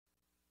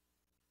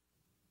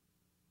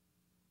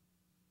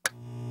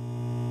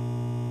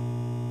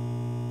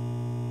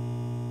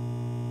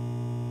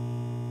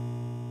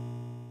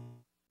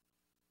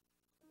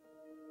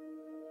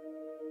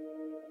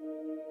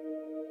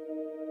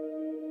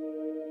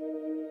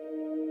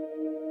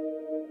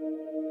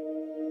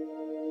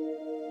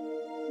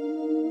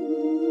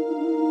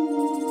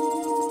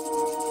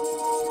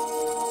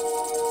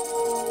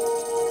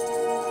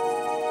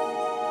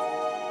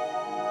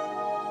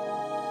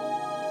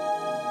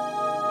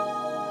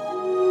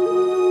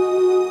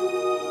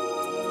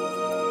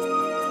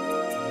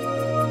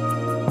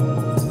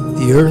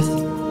The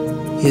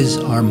earth is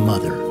our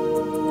mother.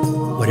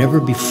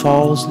 Whatever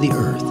befalls the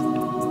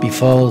earth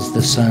befalls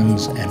the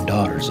sons and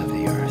daughters of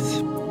the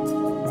earth.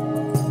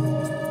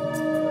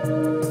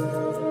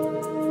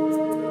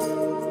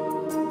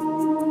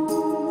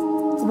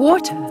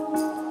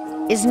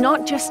 Water is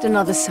not just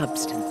another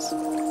substance.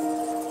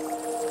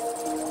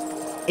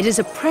 It is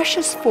a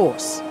precious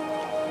force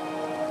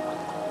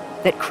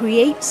that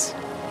creates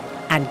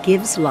and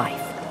gives life.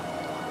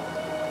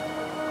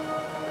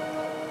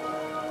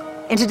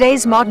 In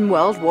today's modern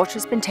world, water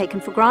has been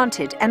taken for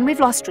granted, and we've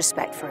lost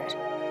respect for it.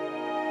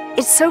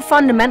 It's so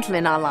fundamental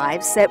in our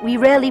lives that we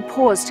rarely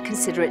pause to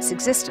consider its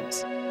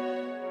existence.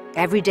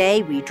 Every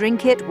day we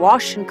drink it,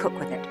 wash and cook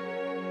with it.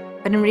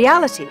 But in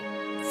reality,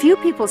 few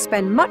people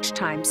spend much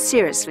time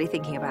seriously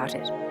thinking about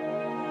it.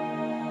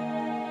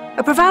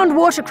 A profound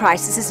water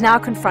crisis is now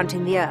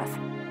confronting the Earth.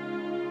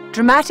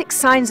 Dramatic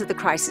signs of the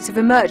crisis have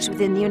emerged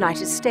within the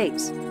United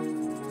States.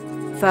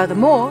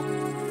 Furthermore,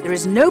 there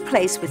is no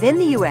place within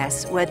the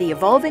US where the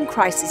evolving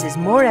crisis is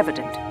more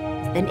evident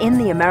than in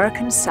the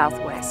American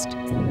Southwest.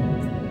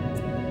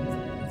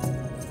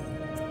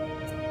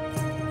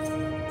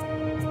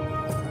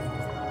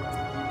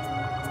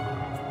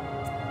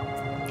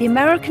 The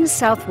American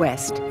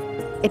Southwest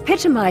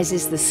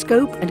epitomizes the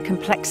scope and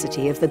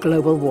complexity of the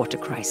global water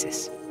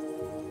crisis.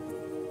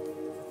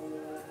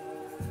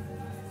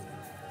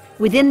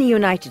 Within the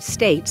United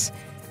States,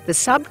 the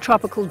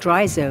subtropical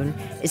dry zone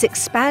is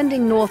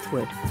expanding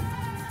northward,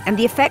 and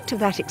the effect of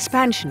that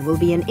expansion will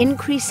be an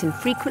increase in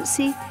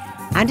frequency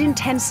and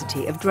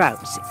intensity of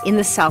droughts in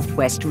the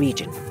Southwest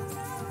region.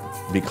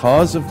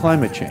 Because of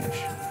climate change,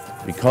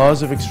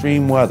 because of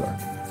extreme weather,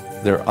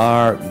 there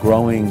are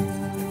growing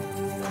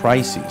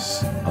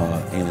crises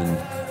in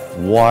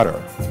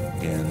water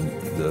in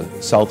the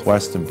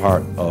southwestern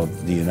part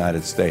of the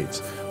United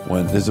States,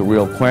 when there's a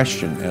real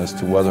question as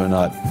to whether or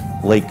not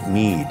Lake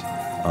Mead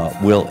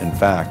will in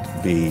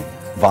fact be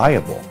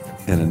viable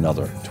in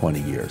another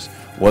 20 years,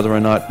 whether or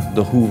not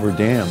the Hoover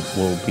Dam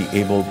will be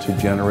able to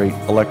generate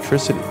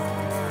electricity.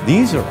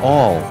 These are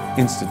all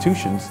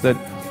institutions that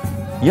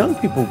young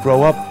people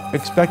grow up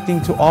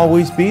expecting to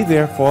always be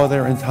there for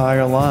their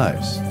entire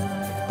lives,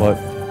 but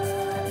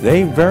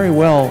they very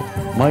well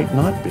might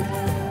not be.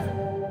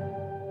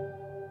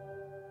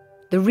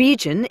 The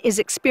region is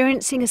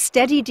experiencing a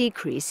steady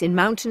decrease in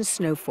mountain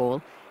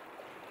snowfall,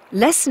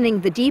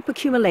 lessening the deep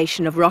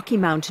accumulation of Rocky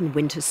Mountain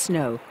winter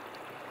snow,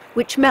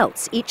 which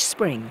melts each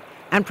spring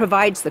and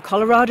provides the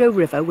Colorado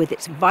River with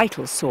its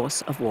vital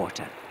source of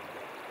water.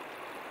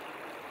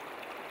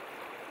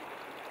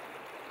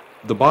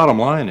 The bottom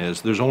line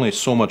is there's only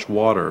so much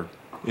water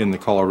in the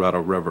Colorado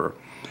River,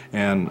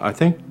 and I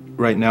think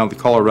right now the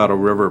Colorado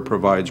River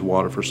provides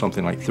water for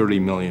something like 30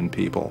 million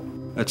people.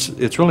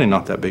 It's really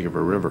not that big of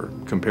a river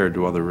compared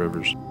to other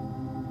rivers.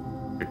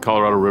 The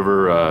Colorado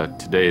River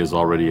today is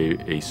already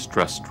a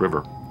stressed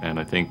river, and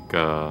I think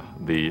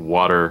the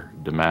water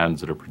demands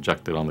that are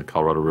projected on the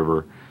Colorado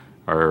River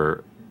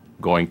are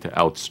going to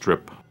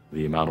outstrip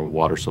the amount of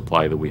water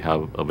supply that we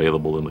have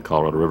available in the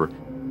Colorado River.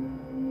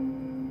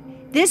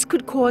 This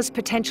could cause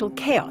potential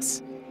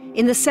chaos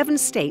in the 7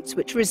 states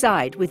which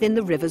reside within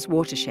the river's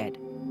watershed.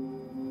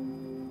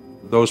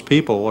 Those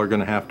people are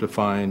going to have to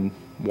find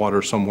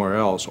water somewhere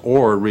else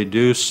or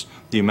reduce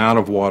the amount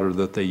of water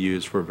that they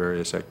use for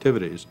various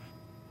activities.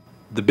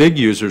 The big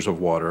users of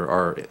water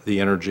are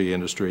the energy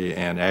industry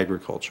and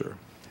agriculture.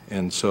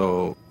 And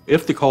so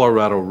if the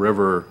Colorado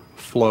River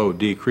flow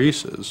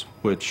decreases,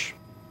 which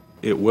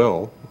it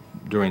will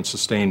during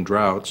sustained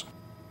droughts,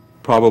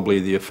 probably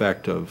the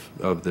effect of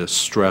this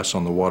stress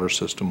on the water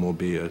system will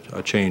be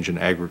a change in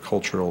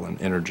agricultural and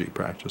energy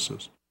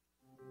practices.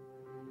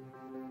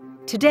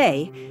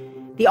 Today,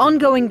 the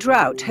ongoing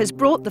drought has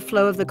brought the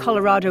flow of the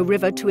Colorado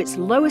River to its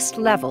lowest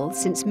level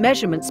since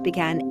measurements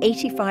began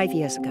 85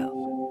 years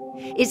ago.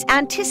 It's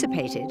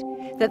anticipated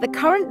that the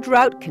current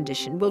drought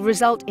condition will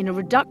result in a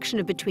reduction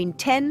of between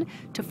 10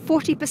 to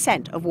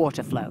 40% of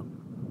water flow.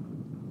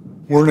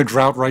 We're in a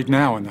drought right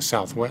now in the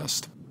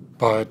Southwest,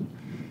 but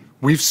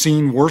we've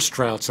seen worse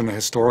droughts in the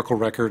historical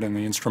record and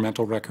the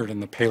instrumental record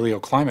and the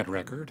paleoclimate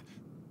record.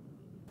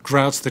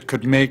 Droughts that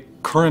could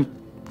make current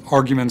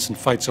arguments and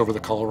fights over the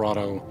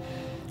Colorado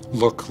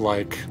look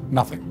like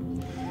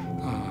nothing.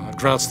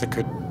 Droughts that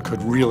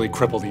could really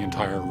cripple the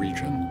entire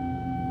region.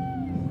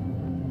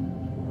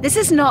 This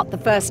is not the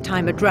first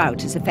time a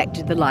drought has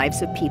affected the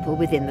lives of people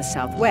within the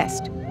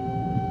Southwest.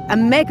 A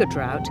mega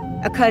drought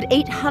occurred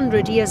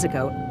 800 years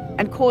ago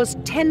and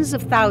caused tens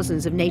of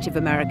thousands of Native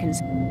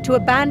Americans to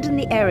abandon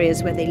the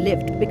areas where they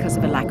lived because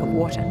of a lack of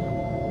water.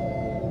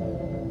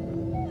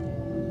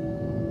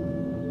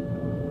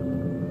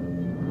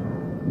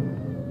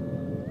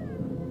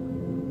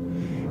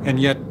 And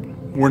yet,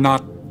 we're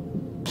not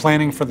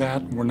planning for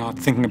that. We're not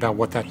thinking about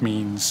what that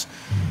means.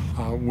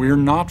 We're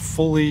not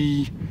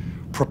fully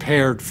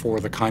prepared for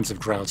the kinds of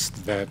droughts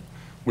that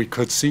we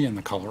could see in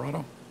the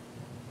Colorado.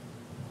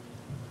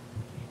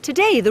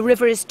 Today, the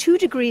river is 2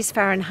 degrees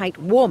Fahrenheit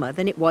warmer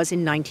than it was in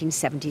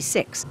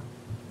 1976.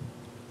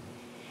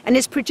 and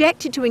is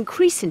projected to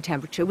increase in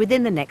temperature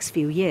within the next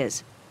few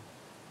years.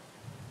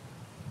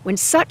 When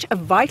such a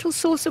vital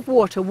source of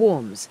water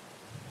warms,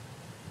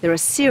 there are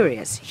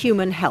serious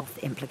human health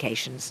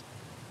implications.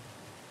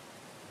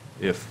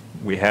 If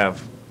we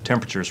have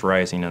temperatures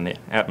rising in the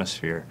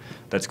atmosphere,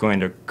 that's going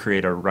to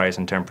create a rise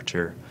in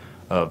temperature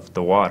of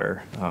the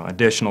water.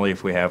 Additionally,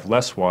 if we have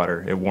less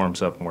water, it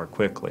warms up more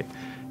quickly.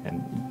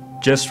 And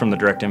just from the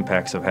direct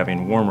impacts of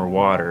having warmer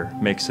water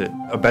makes it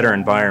a better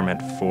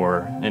environment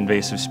for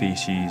invasive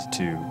species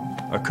to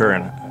occur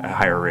at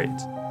higher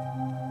rates.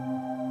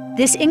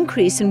 This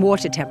increase in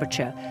water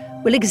temperature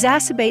will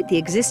exacerbate the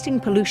existing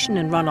pollution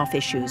and runoff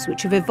issues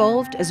which have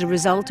evolved as a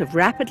result of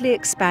rapidly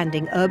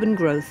expanding urban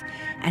growth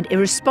and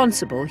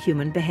irresponsible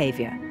human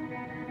behavior.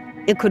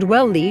 It could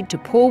well lead to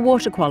poor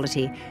water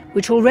quality,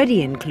 which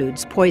already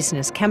includes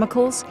poisonous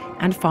chemicals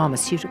and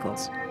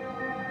pharmaceuticals.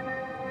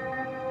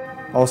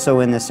 Also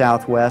in the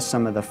Southwest,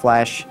 some of the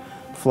flash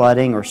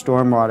flooding or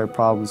stormwater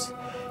problems,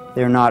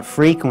 they're not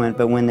frequent,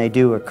 but when they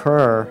do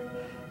occur,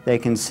 they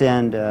can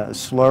send a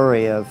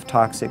slurry of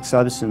toxic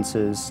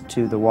substances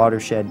to the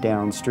watershed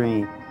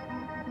downstream.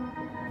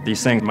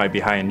 These things might be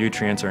high in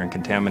nutrients or in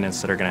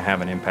contaminants that are going to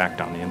have an impact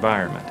on the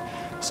environment.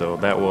 So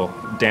that will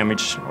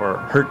damage or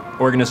hurt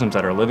organisms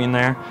that are living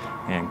there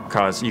and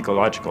cause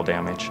ecological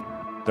damage.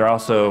 There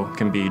also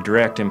can be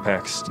direct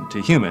impacts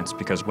to humans,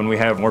 because when we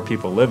have more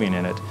people living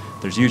in it,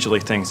 there's usually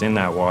things in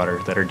that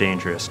water that are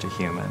dangerous to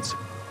humans.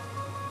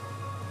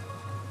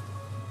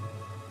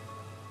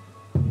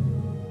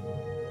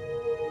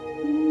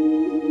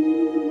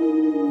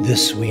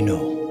 This we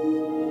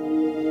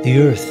know. The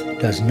earth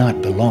does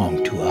not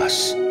belong to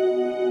us.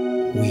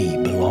 We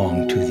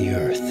belong to the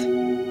earth.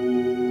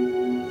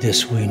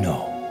 This we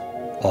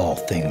know. All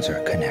things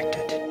are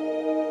connected.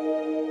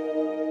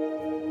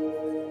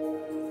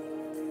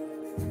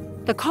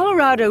 The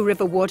Colorado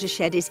River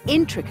watershed is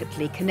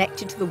intricately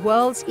connected to the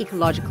world's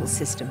ecological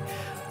system,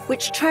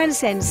 which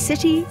transcends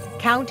city,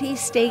 county,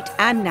 state,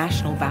 and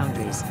national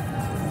boundaries.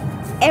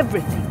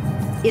 Everything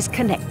is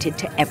connected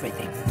to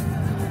everything.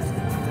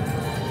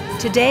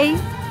 Today,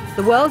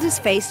 the world is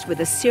faced with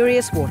a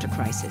serious water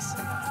crisis.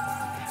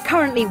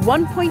 Currently,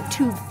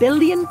 1.2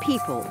 billion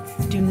people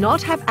do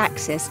not have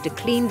access to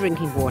clean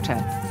drinking water,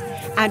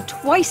 and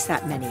twice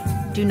that many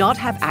do not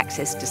have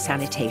access to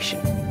sanitation.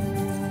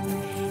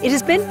 It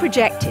has been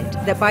projected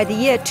that by the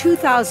year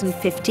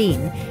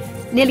 2015,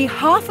 nearly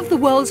half of the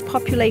world's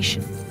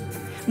population,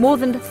 more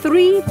than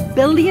 3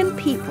 billion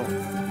people,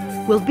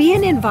 will be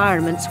in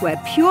environments where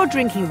pure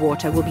drinking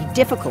water will be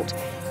difficult,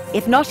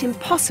 if not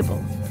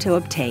impossible, to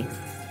obtain.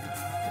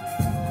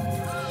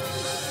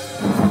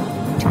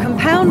 To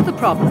compound the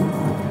problem,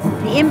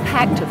 the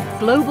impact of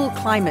global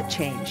climate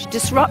change,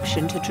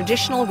 disruption to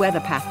traditional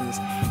weather patterns,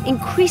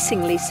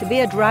 increasingly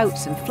severe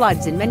droughts and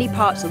floods in many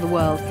parts of the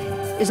world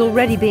is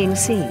already being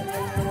seen.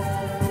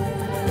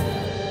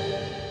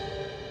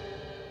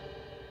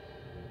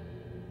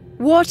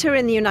 Water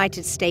in the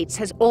United States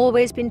has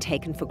always been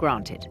taken for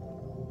granted.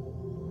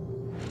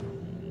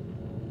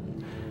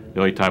 The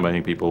only time I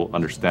think people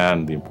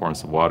understand the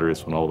importance of water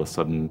is when all of a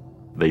sudden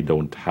they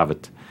don't have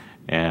it.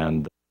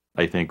 And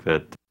I think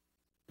that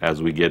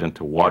as we get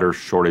into water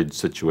shortage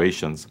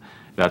situations,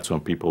 that's when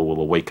people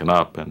will awaken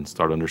up and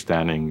start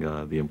understanding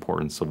the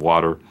importance of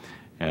water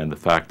and the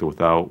fact that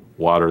without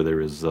water there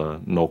is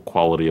no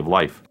quality of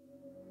life.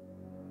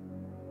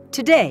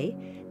 Today,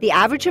 the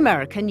average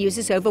American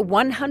uses over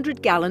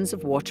 100 gallons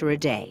of water a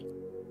day,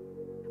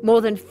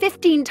 more than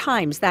 15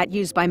 times that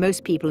used by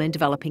most people in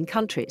developing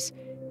countries.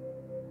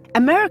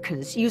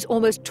 Americans use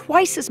almost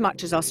twice as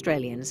much as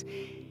Australians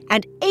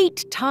and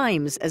 8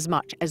 times as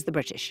much as the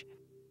British.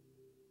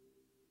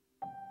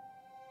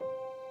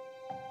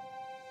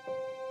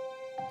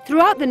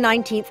 Throughout the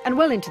 19th and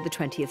well into the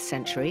 20th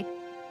century,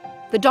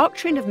 the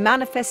doctrine of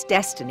manifest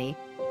destiny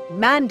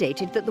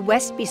mandated that the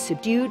West be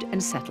subdued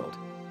and settled.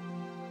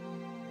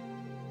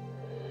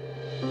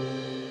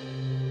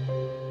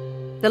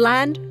 The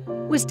land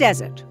was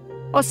desert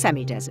or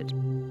semi-desert.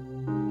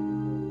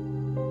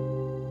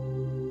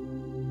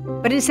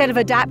 But instead of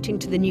adapting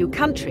to the new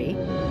country,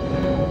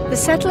 the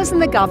settlers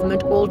and the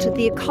government altered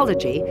the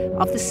ecology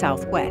of the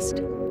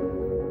Southwest.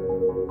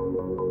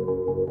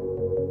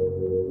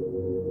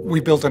 We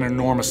built an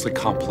enormously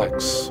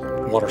complex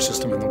water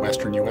system in the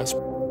western U.S.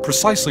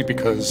 precisely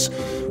because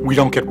we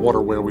don't get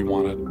water where we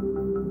want it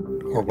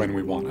or when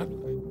we want it.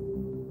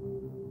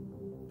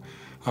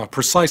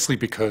 Precisely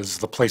because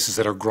the places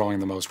that are growing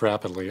the most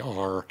rapidly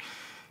are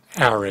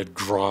arid,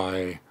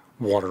 dry,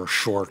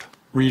 water-short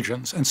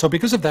regions. And so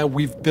because of that,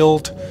 we've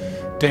built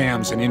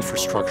dams and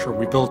infrastructure.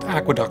 We built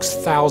aqueducts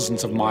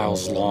thousands of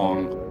miles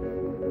long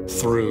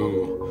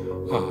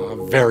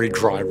through very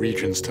dry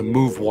regions to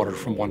move water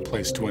from one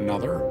place to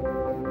another.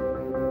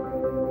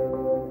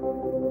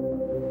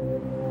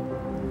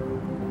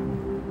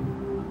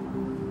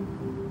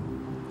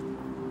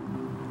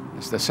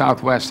 The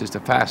Southwest is the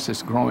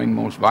fastest growing,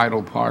 most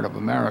vital part of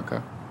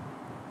America.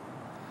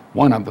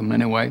 One of them,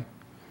 anyway.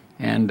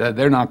 And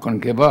they're not going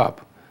to give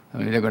up. I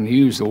mean, they're going to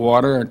use the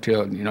water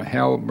until,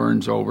 hell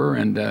burns over,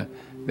 and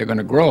they're going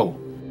to grow.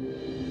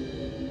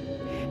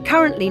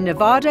 Currently,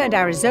 Nevada and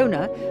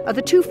Arizona are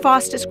the two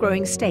fastest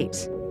growing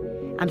states.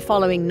 And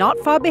following not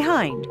far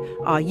behind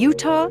are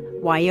Utah,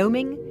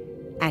 Wyoming,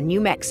 and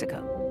New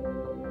Mexico.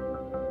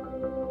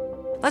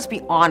 Let's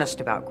be honest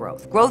about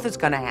growth. Growth is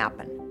going to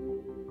happen.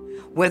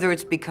 Whether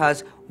it's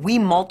because we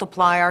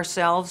multiply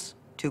ourselves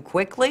too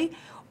quickly,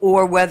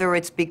 or whether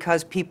it's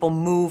because people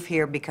move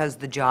here because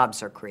the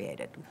jobs are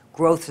created.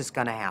 Growth is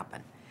going to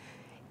happen.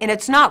 And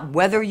it's not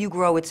whether you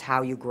grow, it's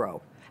how you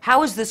grow.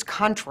 How is this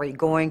country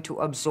going to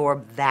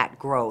absorb that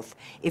growth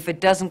if it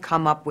doesn't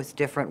come up with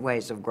different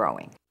ways of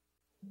growing?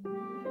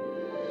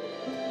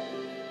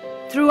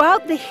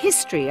 Throughout the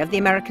history of the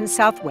American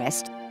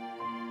Southwest,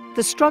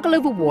 the struggle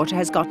over water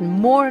has gotten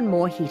more and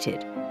more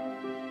heated.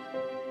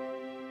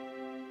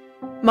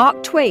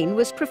 Mark Twain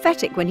was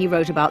prophetic when he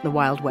wrote about the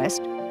Wild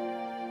West.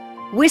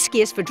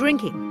 Whiskey is for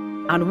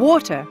drinking, and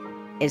water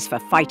is for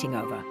fighting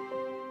over.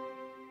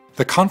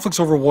 The conflicts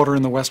over water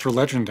in the West are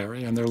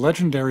legendary, and they're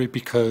legendary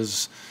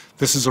because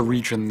this is a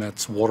region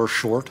that's water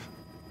short.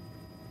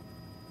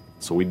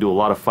 So we do a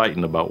lot of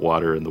fighting about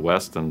water in the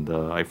West, and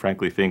I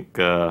frankly think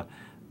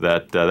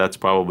that's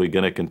probably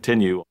going to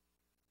continue.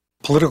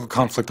 Political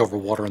conflict over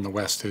water in the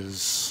West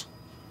is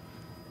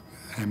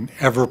an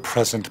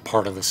ever-present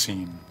part of the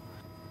scene.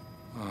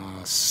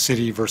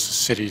 City versus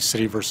city,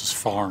 city versus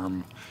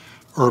farm,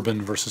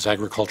 urban versus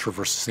agriculture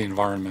versus the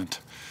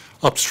environment,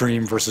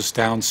 upstream versus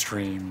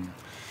downstream,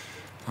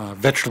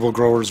 vegetable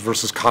growers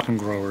versus cotton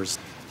growers.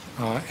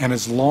 And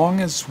as long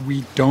as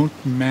we don't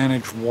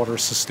manage water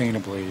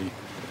sustainably,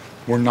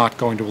 we're not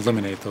going to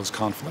eliminate those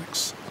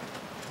conflicts.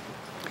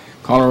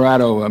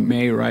 Colorado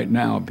may right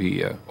now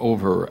be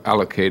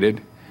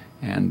over-allocated,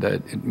 and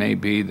it may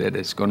be that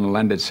it's going to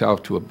lend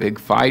itself to a big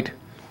fight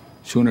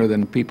sooner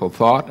than people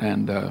thought,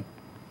 and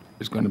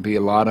there's going to be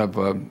a lot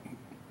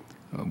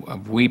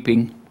of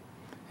weeping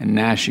and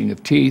gnashing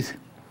of teeth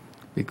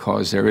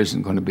because there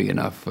isn't going to be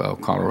enough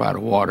Colorado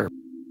water.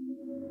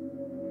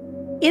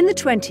 In the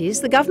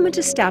 1920s, the government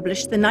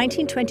established the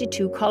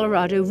 1922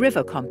 Colorado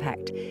River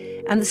Compact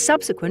and the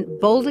subsequent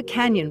Boulder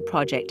Canyon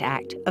Project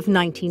Act of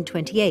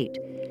 1928,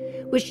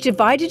 which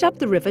divided up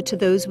the river to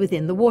those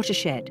within the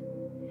watershed,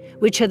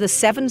 which are the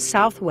 7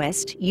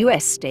 southwest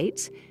U.S.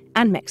 states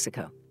and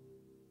Mexico.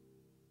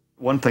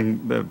 One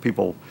thing that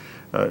people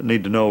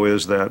need to know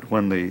is that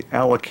when the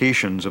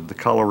allocations of the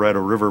Colorado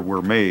River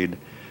were made,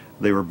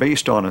 they were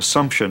based on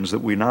assumptions that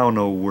we now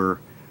know were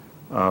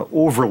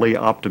overly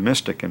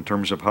optimistic in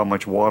terms of how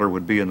much water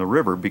would be in the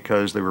river,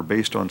 because they were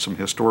based on some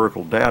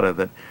historical data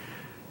that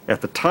at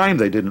the time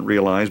they didn't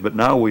realize, but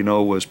now we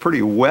know was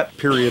pretty wet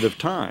period of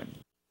time.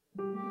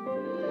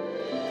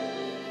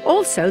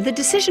 Also, the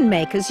decision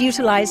makers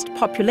utilized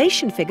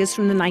population figures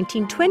from the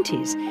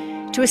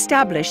 1920s to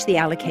establish the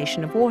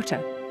allocation of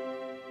water.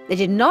 They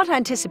did not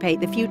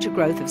anticipate the future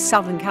growth of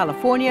Southern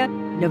California,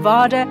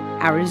 Nevada,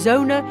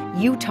 Arizona,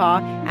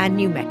 Utah, and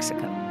New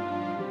Mexico.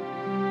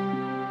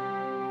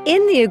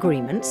 In the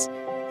agreements,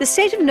 the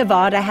state of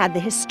Nevada had the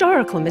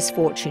historical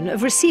misfortune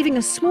of receiving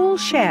a small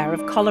share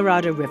of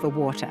Colorado River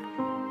water.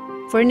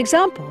 For an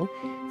example,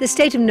 the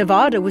state of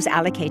Nevada was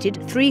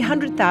allocated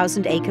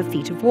 300,000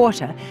 acre-feet of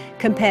water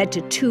compared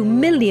to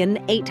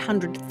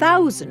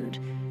 2,800,000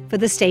 for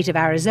the state of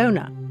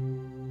Arizona.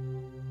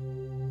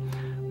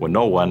 When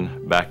no one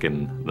back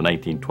in the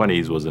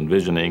 1920s was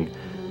envisioning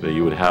that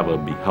you would have a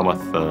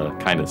behemoth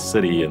kind of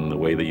city in the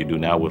way that you do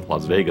now with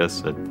Las Vegas,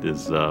 that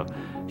is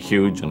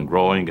huge and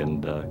growing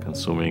and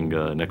consuming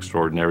an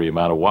extraordinary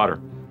amount of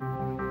water.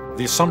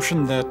 The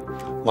assumption that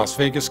Las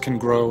Vegas can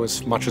grow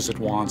as much as it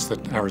wants,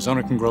 that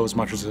Arizona can grow as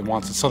much as it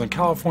wants, that Southern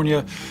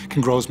California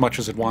can grow as much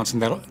as it wants,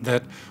 and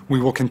that we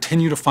will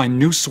continue to find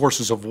new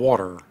sources of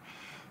water,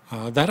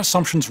 that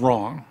assumption's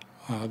wrong.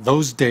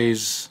 Those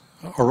days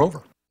are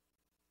over.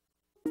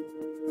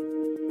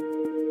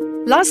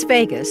 Las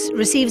Vegas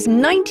receives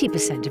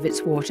 90% of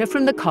its water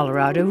from the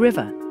Colorado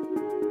River.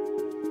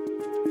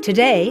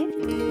 Today,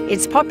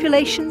 its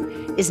population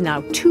is now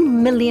 2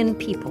 million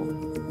people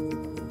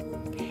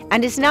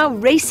and is now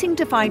racing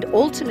to find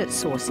alternate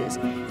sources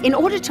in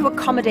order to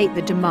accommodate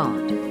the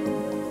demand.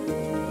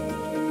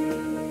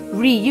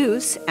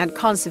 Reuse and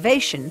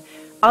conservation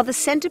are the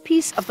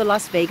centerpiece of the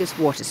Las Vegas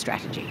water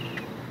strategy.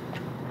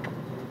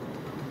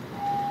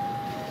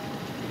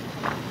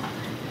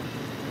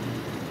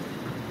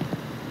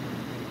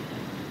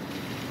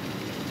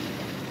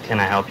 Can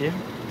I help you?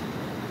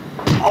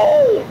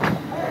 Oh!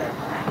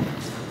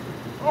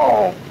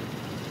 Oh!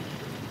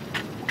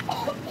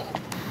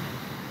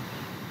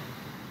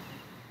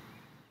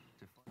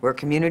 We're a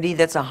community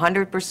that's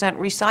 100%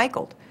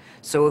 recycled.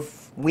 So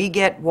if we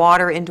get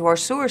water into our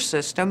sewer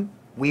system,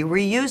 we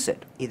reuse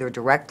it, either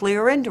directly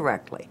or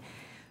indirectly.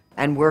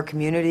 And we're a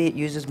community that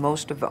uses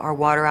most of our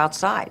water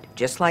outside,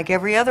 just like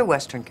every other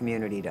Western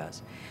community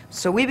does.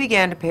 So we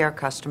began to pay our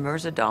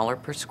customers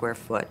 $1 per square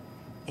foot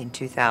in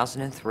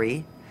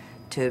 2003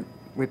 to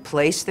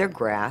replace their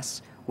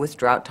grass with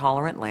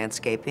drought-tolerant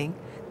landscaping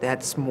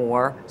that's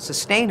more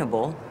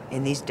sustainable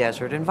in these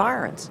desert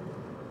environs.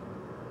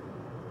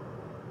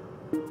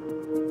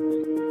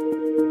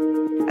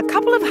 A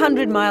couple of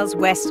 100 miles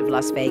west of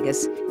Las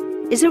Vegas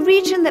is a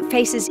region that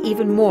faces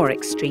even more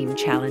extreme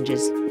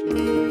challenges.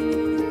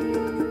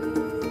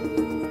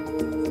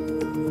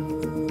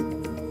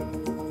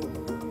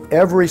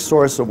 Every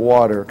source of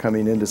water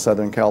coming into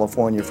Southern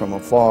California from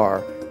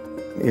afar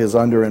is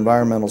under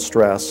environmental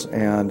stress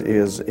and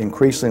is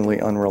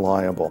increasingly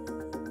unreliable.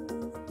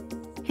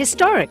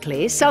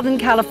 Historically, Southern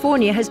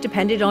California has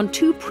depended on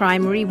two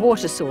primary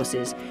water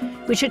sources,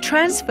 which are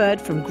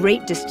transferred from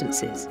great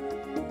distances.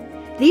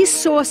 These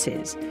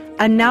sources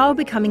are now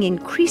becoming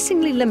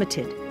increasingly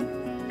limited,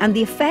 and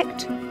the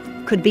effect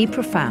could be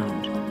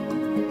profound.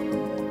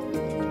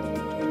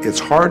 It's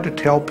hard to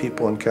tell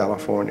people in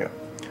California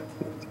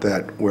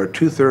that where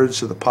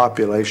 2/3 of the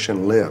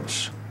population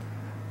lives,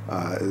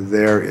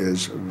 there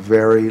is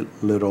very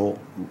little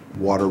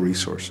water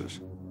resources.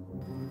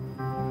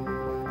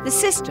 The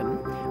system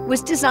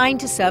was designed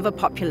to serve a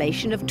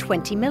population of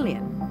 20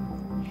 million,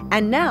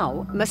 and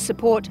now must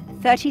support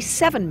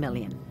 37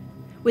 million,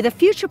 with a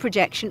future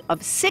projection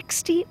of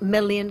 60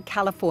 million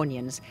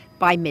Californians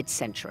by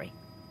mid-century.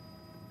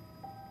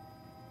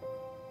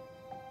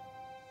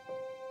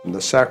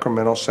 The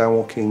Sacramento-San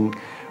Joaquin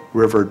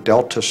River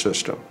Delta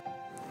system,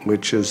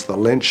 which is the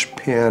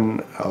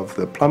linchpin of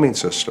the plumbing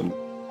system,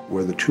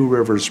 where the two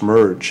rivers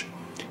merge,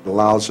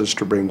 allows us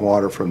to bring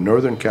water from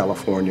Northern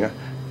California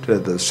to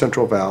the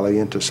Central Valley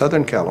into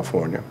Southern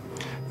California,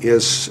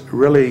 is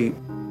really,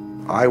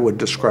 I would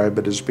describe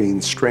it as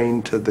being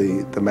strained to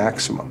the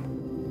maximum.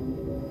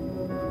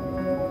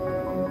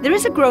 There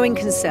is a growing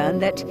concern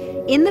that,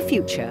 in the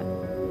future,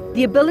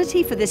 the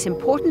ability for this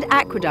important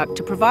aqueduct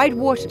to provide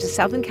water to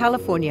Southern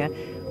California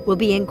will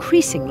be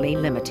increasingly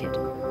limited.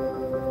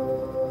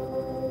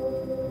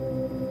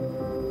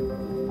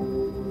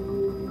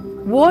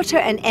 Water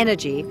and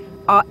energy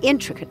are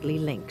intricately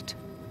linked.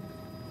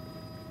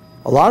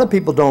 A lot of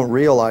people don't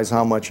realize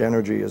how much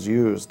energy is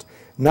used.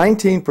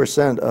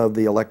 19% of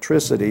the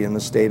electricity in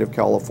the state of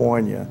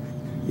California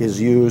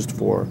is used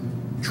for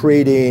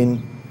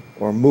treating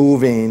or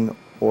moving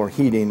or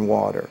heating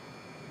water.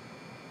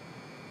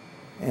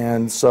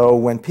 And so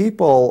when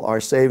people are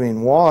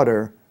saving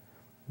water,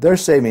 they're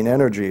saving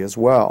energy as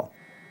well.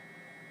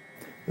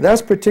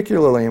 That's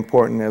particularly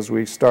important as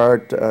we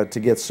start to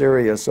get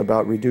serious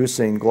about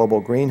reducing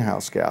global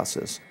greenhouse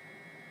gases.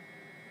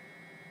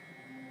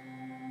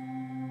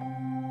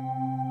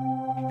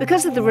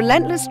 Because of the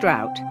relentless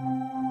drought,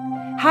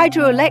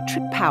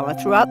 hydroelectric power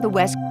throughout the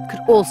West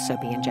could also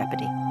be in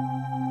jeopardy.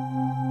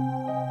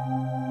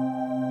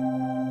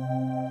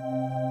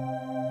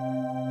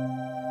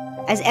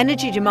 As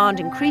energy demand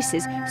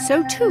increases,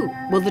 so too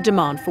will the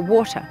demand for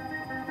water.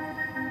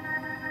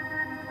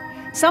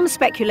 Some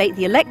speculate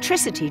the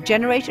electricity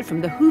generated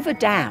from the Hoover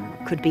Dam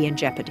could be in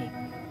jeopardy.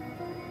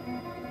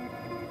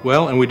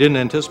 Well, and we didn't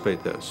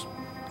anticipate this.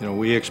 You know,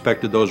 we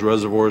expected those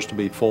reservoirs to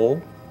be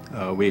full.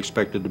 We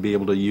expected to be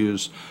able to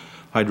use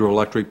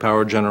hydroelectric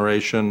power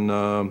generation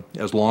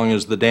as long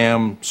as the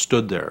dam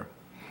stood there.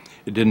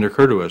 It didn't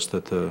occur to us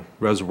that the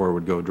reservoir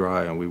would go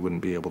dry and we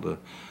wouldn't be able to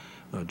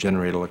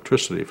generate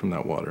electricity from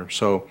that water.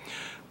 So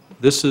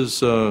this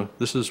is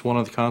one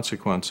of the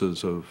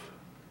consequences of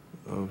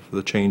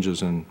the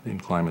changes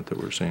in climate that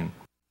we're seeing.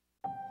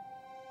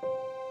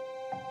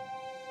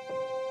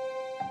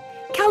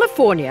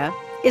 California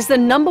is the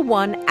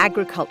 #1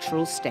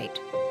 agricultural state.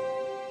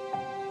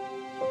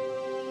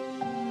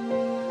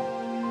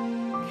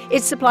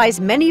 It supplies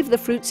many of the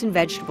fruits and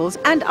vegetables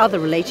and other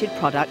related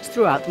products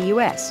throughout the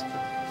U.S.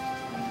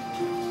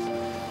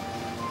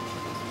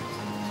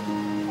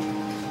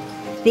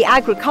 The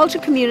agriculture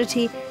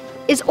community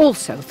is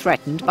also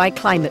threatened by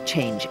climate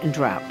change and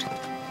drought.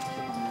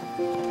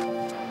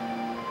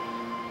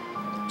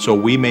 So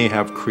we may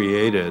have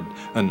created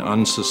an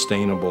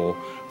unsustainable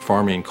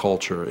farming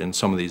culture in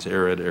some of these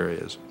arid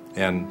areas.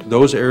 And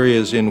those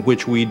areas in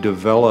which we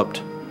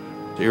developed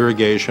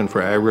irrigation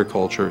for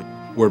agriculture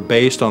were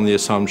based on the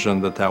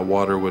assumption that that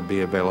water would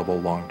be available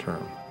long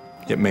term.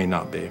 It may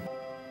not be.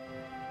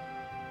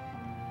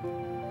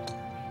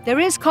 There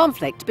is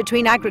conflict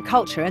between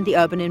agriculture and the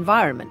urban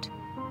environment.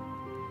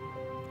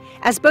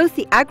 As both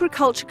the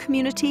agriculture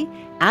community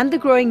and the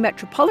growing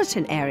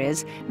metropolitan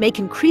areas make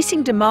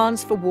increasing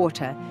demands for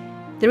water,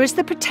 there is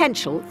the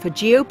potential for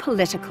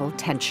geopolitical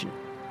tension.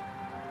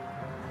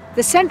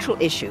 The central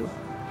issue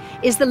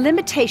is the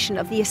limitation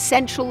of the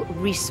essential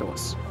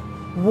resource,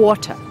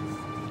 water,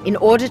 in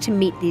order to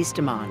meet these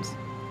demands.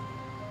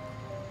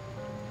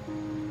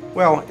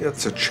 Well,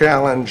 it's a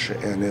challenge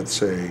and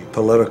it's a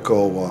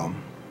political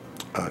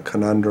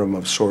conundrum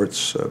of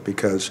sorts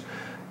because,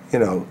 you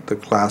know, the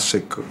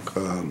classic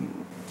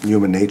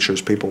human nature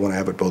is people want to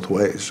have it both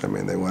ways. I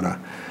mean, they want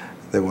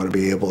to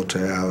be able to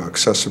have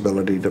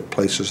accessibility to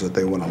places that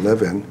they want to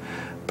live in,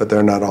 but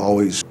they're not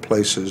always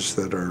places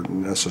that are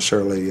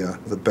necessarily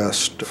the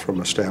best from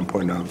a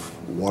standpoint of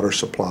water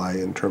supply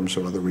in terms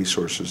of other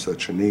resources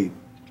that you need.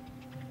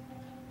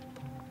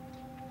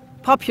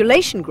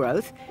 Population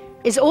growth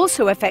is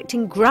also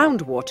affecting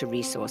groundwater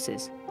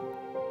resources.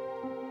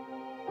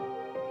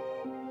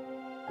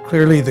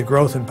 Clearly, the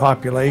growth in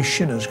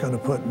population is going to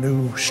put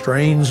new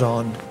strains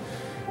on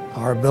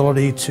our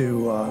ability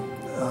to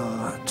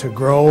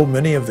grow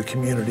many of the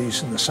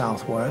communities in the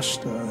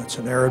Southwest. It's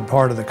an arid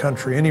part of the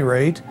country at any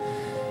rate,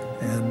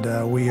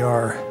 and we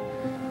are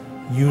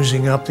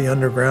using up the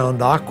underground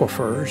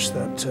aquifers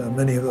that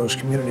many of those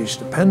communities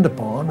depend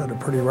upon at a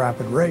pretty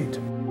rapid rate.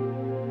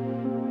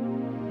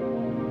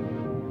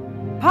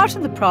 Part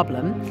of the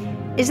problem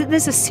is that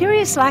there's a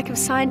serious lack of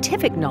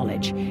scientific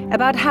knowledge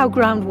about how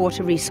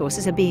groundwater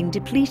resources are being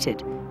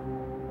depleted.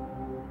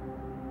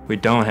 We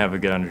don't have a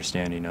good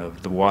understanding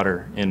of the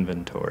water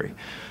inventory,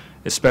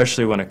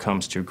 especially when it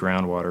comes to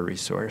groundwater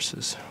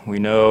resources. We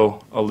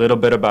know a little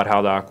bit about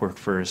how the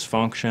aquifers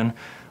function,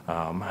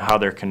 how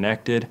they're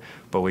connected,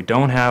 but we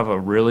don't have a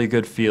really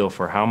good feel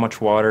for how much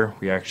water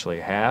we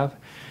actually have.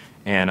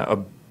 And a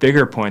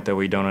bigger point that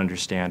we don't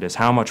understand is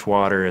how much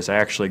water is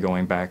actually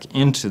going back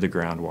into the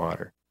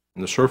groundwater.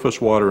 The surface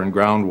water and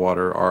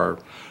groundwater are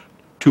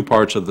two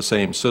parts of the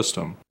same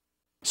system.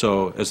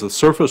 So as the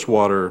surface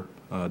water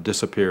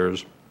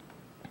disappears,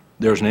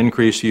 there's an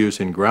increased use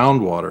in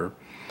groundwater,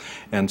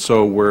 and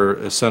so we're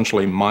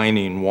essentially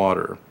mining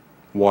water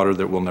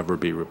that will never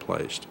be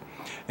replaced.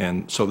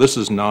 And so this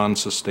is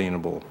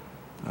non-sustainable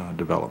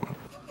development.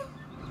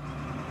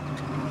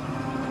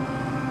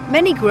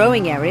 Many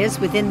growing areas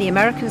within the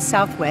American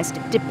Southwest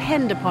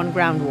depend upon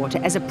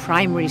groundwater as a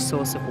primary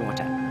source of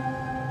water.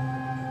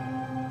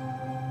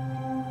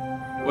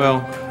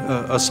 Well,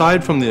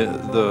 aside from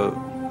the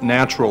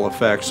natural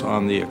effects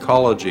on the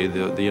ecology,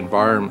 the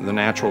environment, the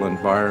natural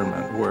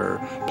environment where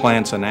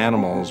plants and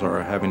animals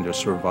are having to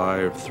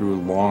survive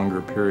through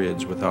longer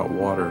periods without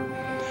water,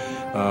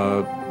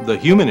 the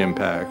human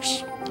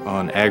impacts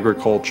on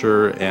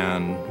agriculture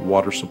and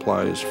water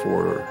supplies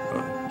for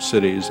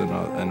cities and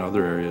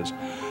other areas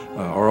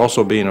are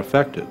also being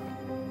affected.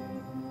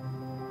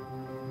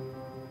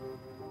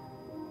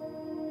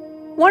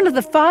 One of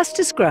the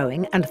fastest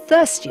growing and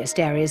thirstiest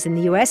areas in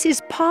the US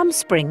is Palm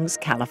Springs,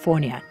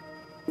 California,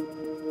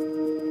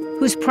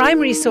 whose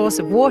primary source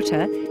of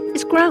water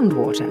is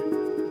groundwater.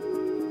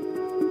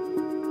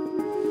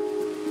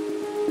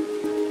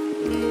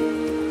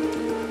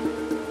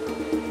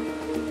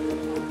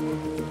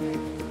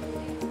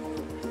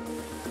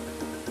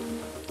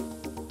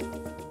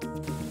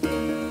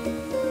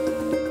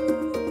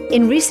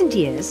 In recent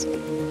years,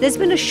 there's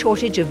been a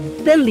shortage of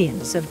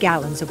billions of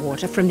gallons of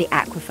water from the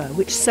aquifer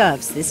which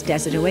serves this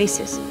desert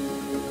oasis.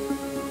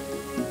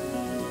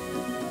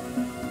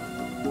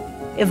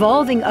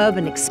 Evolving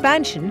urban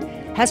expansion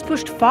has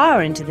pushed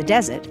far into the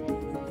desert,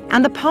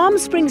 and the Palm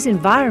Springs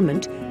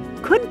environment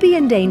could be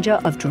in danger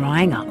of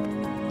drying up.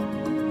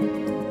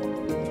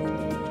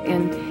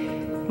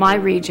 In my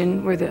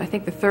region, we're I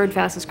think the third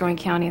fastest growing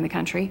county in the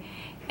country,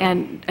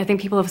 and I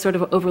think people have sort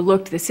of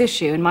overlooked this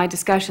issue. In my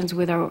discussions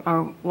with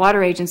our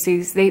water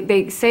agencies,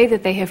 they say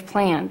that they have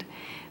planned,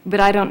 but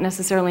I don't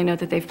necessarily know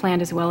that they've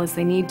planned as well as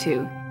they need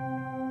to.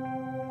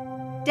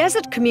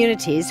 Desert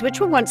communities,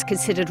 which were once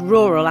considered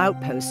rural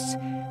outposts,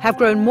 have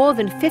grown more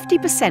than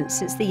 50%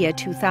 since the year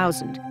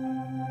 2000.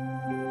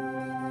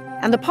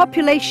 And the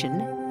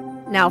population,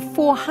 now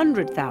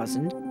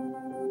 400,000,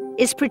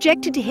 is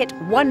projected to hit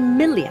 1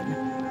 million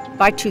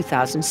by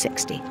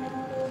 2060.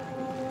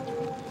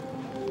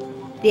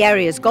 The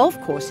area's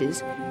golf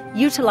courses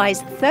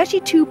utilize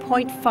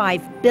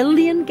 32.5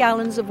 billion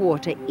gallons of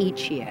water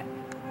each year.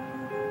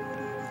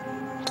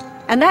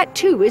 And that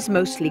too is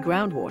mostly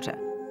groundwater.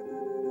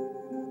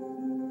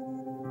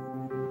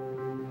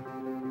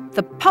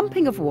 The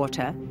pumping of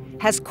water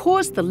has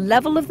caused the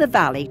level of the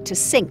valley to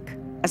sink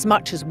as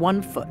much as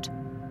 1 foot.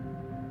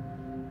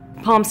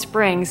 Palm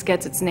Springs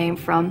gets its name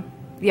from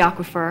the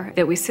aquifer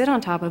that we sit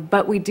on top of,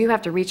 but we do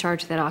have to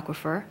recharge that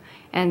aquifer,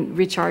 and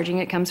recharging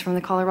it comes from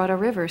the Colorado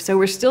River. So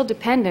we're still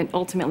dependent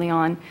ultimately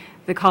on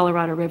the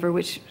Colorado River,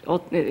 which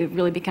it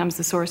really becomes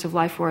the source of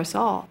life for us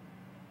all.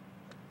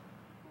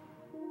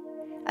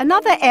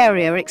 Another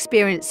area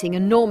experiencing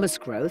enormous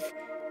growth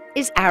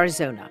is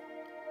Arizona.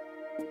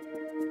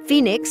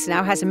 Phoenix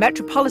now has a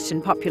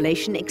metropolitan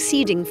population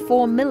exceeding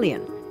 4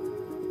 million.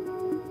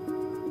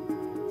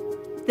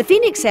 The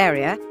Phoenix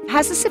area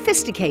has a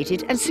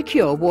sophisticated and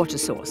secure water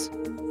source: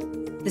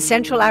 the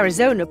Central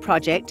Arizona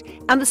Project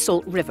and the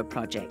Salt River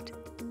Project.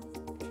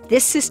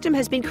 This system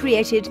has been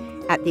created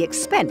at the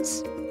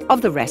expense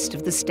of the rest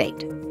of the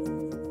state.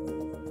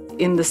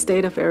 In the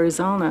state of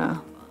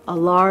Arizona, a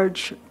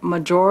large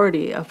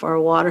majority of our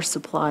water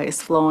supply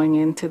is flowing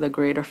into the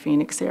greater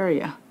Phoenix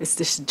area. It's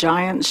this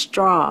giant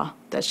straw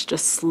that's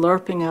just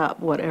slurping up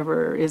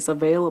whatever is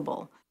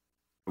available.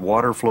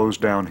 Water flows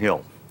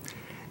downhill.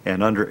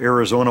 And under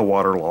Arizona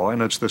water law,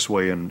 and it's this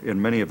way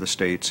in many of the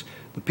states,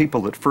 the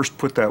people that first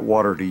put that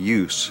water to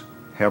use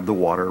have the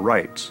water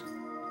rights.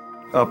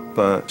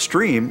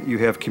 Upstream, you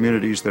have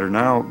communities that are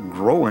now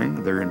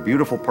growing. They're in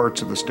beautiful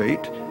parts of the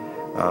state,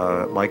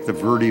 like the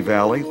Verde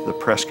Valley, the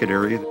Prescott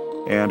area.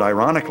 And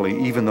ironically,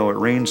 even though it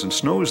rains and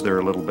snows there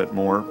a little bit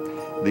more,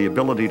 The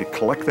ability to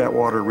collect that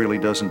water really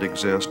doesn't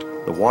exist.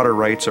 The water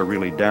rights are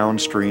really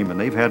downstream, and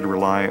they've had to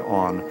rely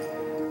on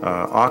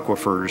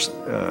aquifers,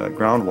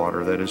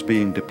 groundwater that is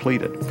being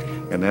depleted,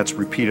 and that's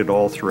repeated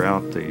all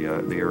throughout the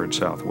arid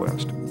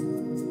Southwest.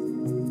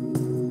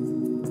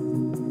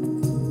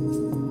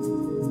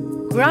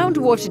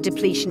 Groundwater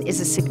depletion is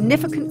a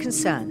significant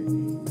concern,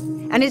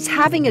 and it's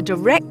having a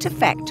direct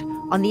effect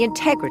on the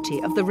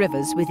integrity of the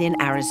rivers within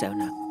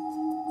Arizona.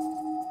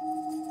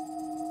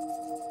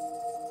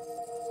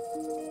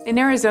 In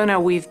Arizona,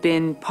 we've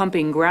been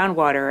pumping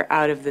groundwater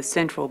out of the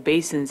central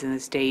basins in the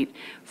state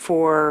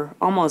for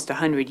almost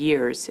 100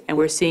 years, and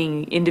we're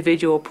seeing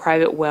individual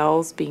private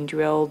wells being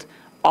drilled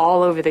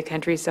all over the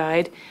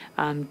countryside,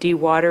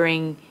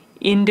 dewatering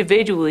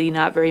individually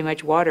not very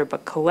much water,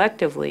 but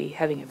collectively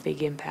having a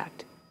big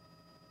impact.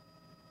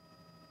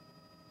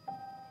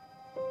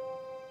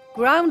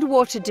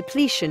 Groundwater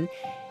depletion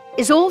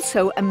is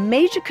also a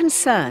major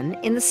concern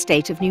in the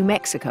state of New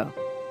Mexico.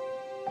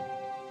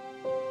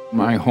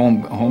 My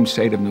home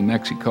state of New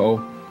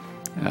Mexico,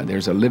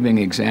 there's a living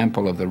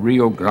example of the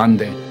Rio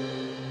Grande,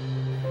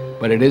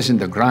 but it isn't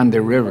the Grande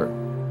River.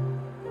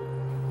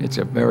 It's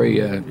a very,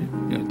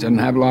 it doesn't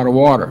have a lot of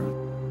water.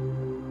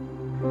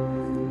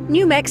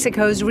 New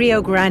Mexico's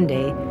Rio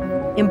Grande,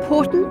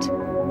 important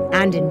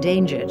and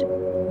endangered,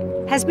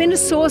 has been a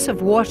source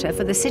of water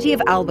for the city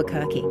of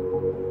Albuquerque.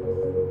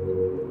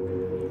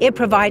 It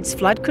provides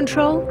flood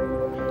control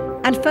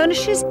and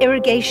furnishes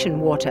irrigation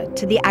water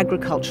to the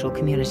agricultural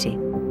community.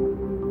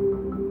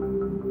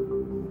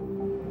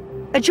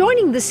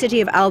 Adjoining the city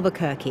of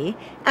Albuquerque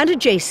and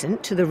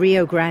adjacent to the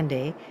Rio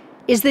Grande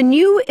is the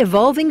new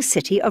evolving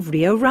city of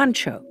Rio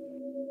Rancho.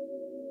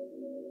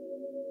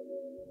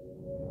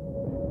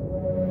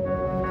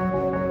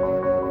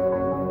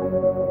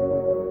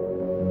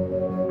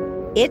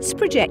 It's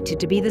projected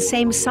to be the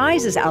same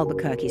size as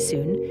Albuquerque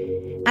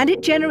soon, and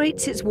it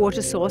generates its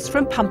water source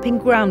from pumping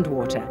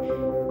groundwater,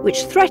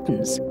 which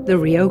threatens the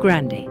Rio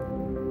Grande.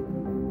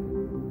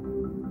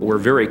 We're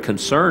very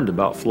concerned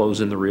about flows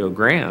in the Rio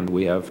Grande.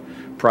 We have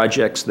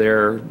projects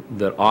there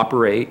that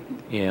operate,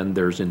 and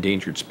there's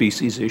endangered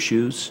species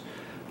issues.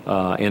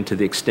 And to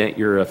the extent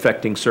you're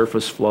affecting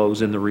surface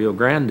flows in the Rio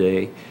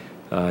Grande,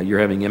 you're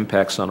having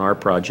impacts on our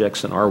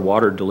projects and our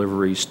water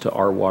deliveries to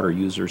our water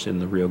users in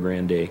the Rio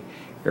Grande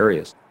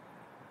areas.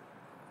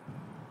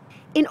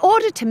 In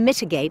order to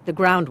mitigate the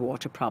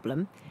groundwater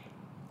problem,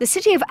 the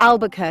city of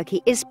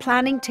Albuquerque is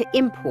planning to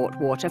import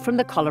water from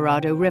the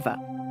Colorado River.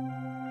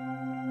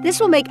 This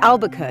will make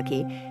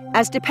Albuquerque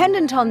as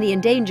dependent on the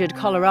endangered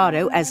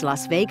Colorado as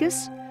Las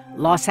Vegas,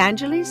 Los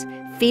Angeles,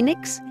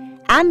 Phoenix,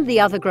 and the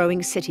other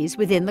growing cities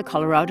within the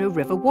Colorado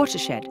River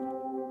watershed.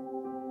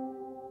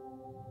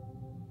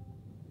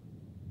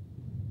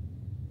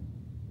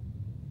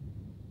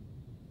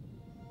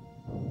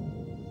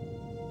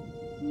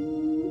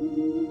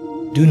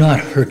 Do not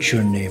hurt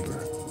your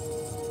neighbor,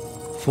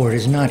 for it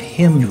is not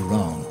him you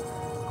wrong,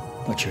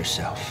 but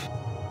yourself.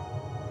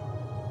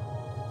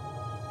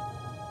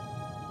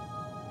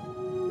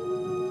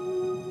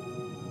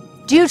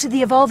 Due to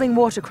the evolving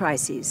water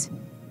crises,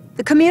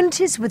 the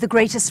communities with the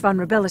greatest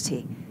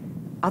vulnerability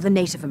are the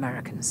Native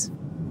Americans.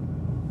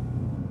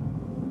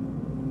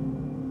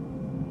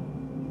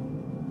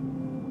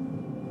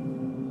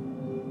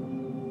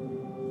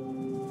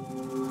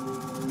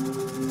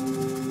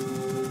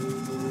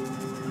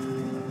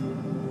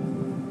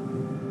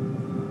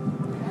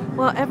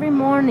 Well, every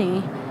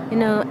morning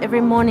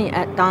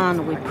at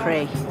dawn we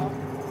pray.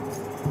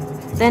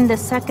 Then the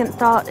second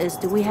thought is,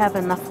 do we have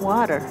enough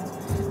water?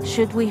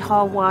 Should we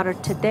haul water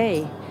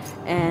today?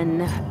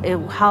 And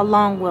how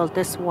long will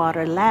this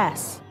water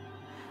last?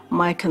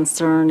 My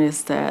concern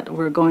is that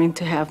we're going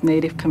to have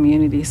Native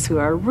communities who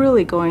are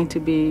really going to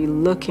be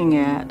looking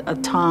at a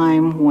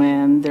time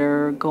when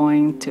they're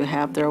going to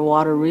have their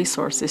water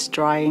resources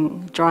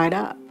dried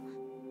up.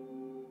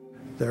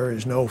 There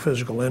is no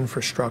physical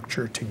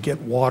infrastructure to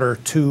get water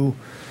to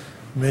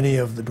many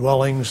of the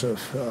dwellings of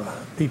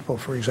people,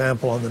 for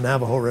example, on the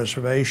Navajo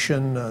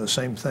reservation, the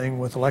same thing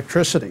with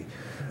electricity.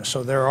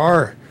 So there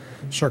are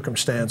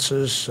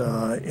circumstances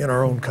in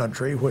our own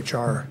country which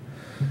are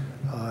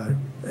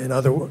in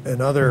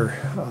other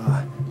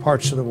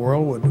parts of the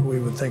world we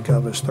would think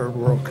of as third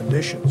world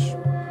conditions.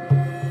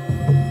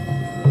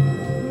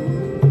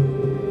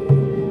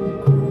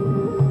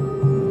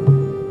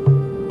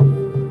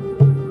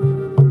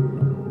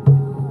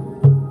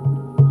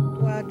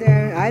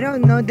 I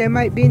don't know, there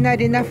might be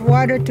not enough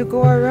water to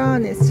go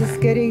around. It's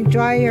just getting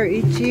drier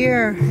each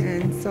year,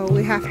 and so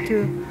we have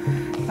to,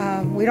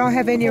 we don't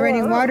have any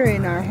running water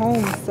in our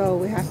homes, so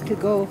we have to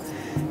go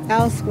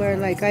elsewhere.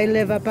 Like I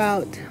live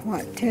about,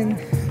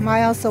 10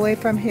 miles away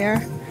from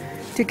here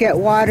to get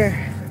water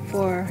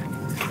for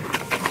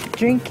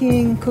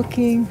drinking,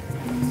 cooking.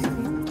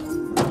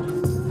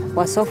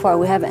 Well, so far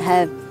we haven't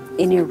had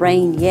any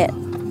rain yet,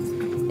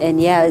 and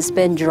yeah, it's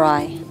been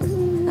dry.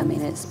 I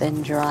mean, it's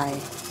been dry.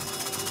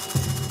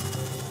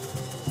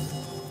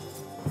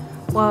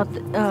 Well,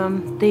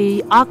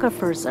 the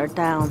aquifers are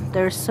down.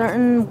 There are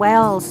certain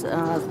wells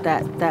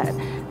that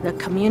The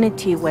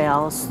community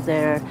wells,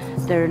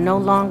 they're no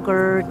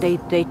longer,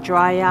 they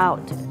dry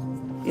out.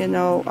 You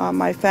know,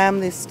 my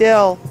family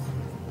still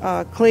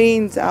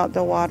cleans out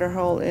the water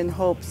hole in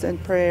hopes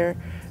and prayer,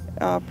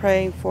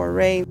 praying for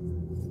rain.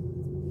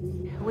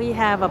 We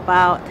have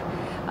about,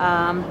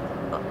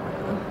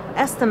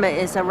 estimate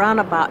is around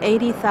about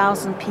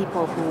 80,000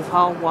 people who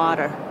haul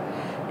water,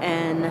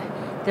 and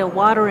the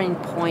watering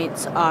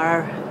points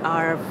are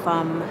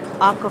from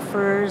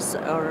aquifers,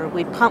 or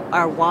we pump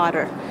our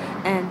water,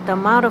 and the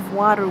amount of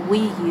water we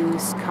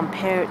use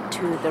compared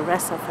to the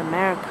rest of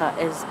America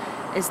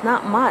is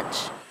not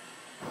much.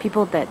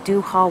 People that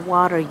do haul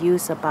water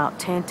use about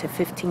 10 to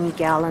 15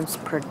 gallons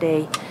per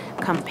day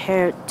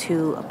compared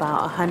to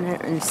about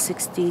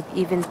 160,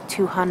 even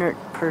 200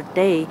 per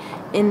day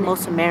in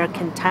most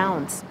American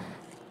towns.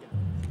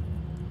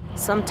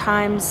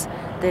 Sometimes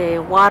the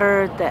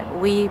water that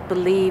we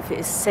believe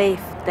is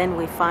safe, then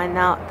we find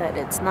out that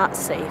it's not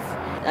safe,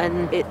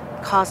 and it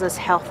causes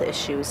health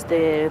issues.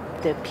 The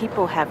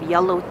people have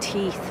yellow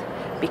teeth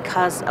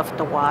because of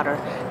the water.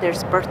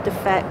 There's birth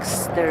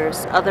defects,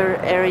 there's other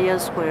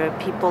areas where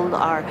people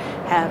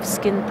have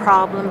skin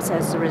problems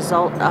as a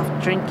result of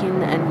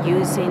drinking and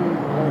using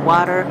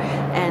water,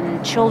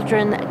 and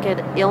children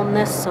get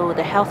illness, so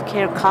the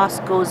healthcare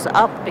cost goes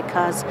up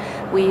because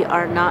we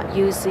are not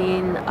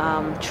using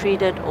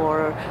treated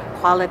or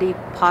quality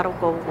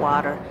potable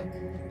water.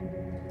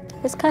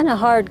 It's kind of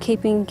hard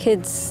keeping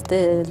kids,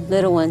 the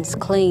little ones,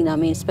 clean. I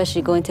mean,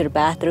 especially going to the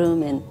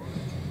bathroom and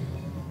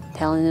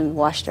telling them to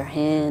wash their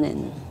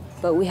hand,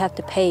 but we have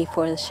to pay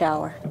for the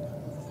shower.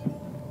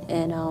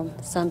 And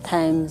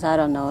sometimes, I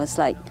don't know, it's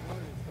like,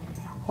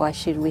 why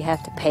should we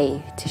have to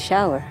pay to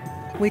shower?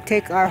 We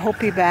take our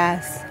Hopi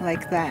baths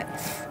like that,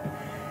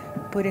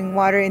 putting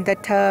water in the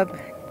tub,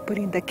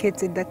 putting the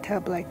kids in the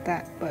tub like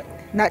that, but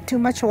not too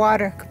much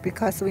water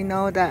because we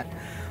know that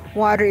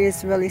water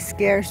is really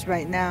scarce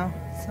right now.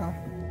 So,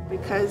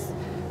 because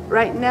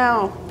right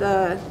now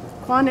the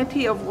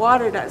quantity of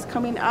water that's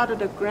coming out of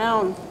the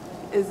ground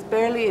is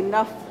barely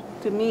enough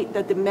to meet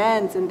the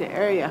demands in the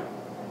area.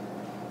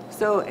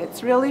 So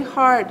it's really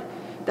hard.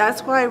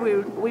 That's why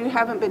we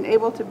haven't been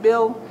able to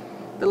build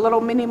the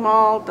little mini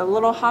mall, the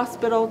little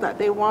hospital that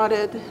they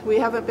wanted. We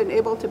haven't been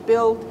able to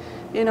build,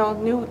 you know,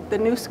 the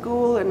new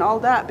school and all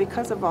that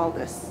because of all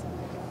this.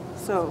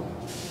 So.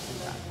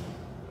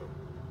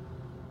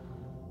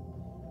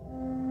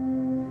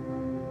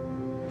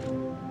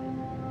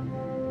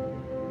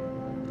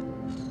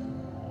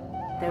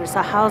 There was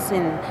a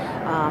housing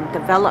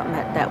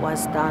development that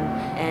was done,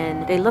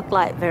 and they look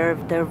like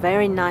they're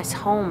very nice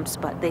homes,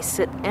 but they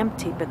sit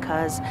empty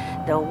because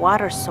the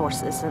water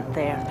source isn't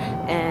there.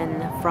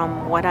 And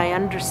from what I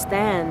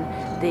understand,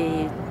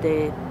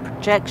 the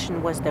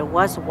projection was there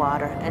was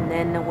water, and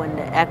then when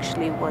it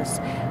actually was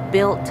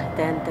built,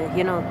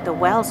 then the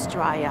wells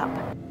dry up.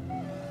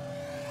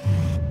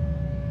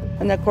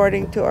 And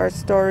according to our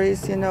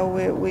stories, you know,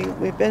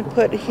 we've been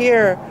put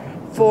here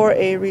for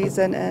a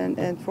reason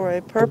and for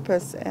a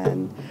purpose,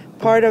 and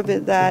part of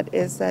it that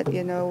is that,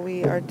 you know,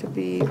 we are to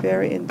be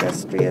very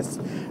industrious.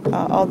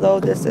 Although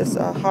this is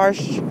a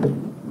harsh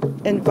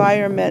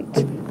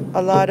environment,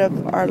 a lot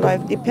of our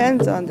life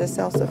depends on the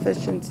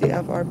self-sufficiency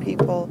of our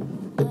people.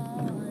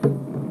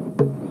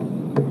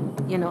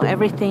 You know,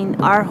 everything,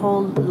 our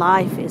whole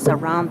life is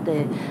around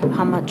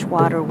how much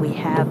water we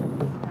have.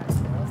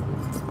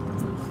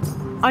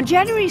 On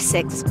January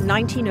 6,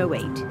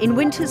 1908, in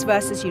Winters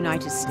versus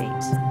United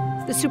States,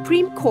 the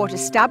Supreme Court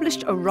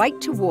established a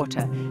right to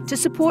water to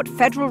support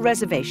federal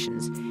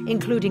reservations,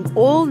 including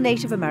all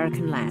Native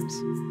American lands.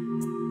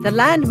 The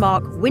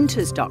landmark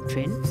Winters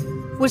Doctrine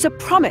was a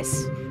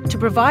promise to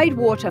provide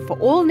water for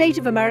all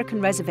Native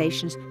American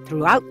reservations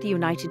throughout the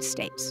United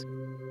States.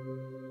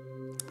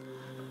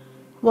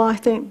 Well, I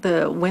think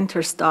the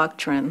Winters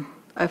Doctrine,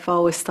 I've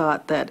always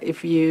thought that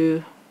if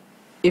you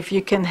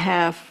can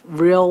have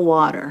real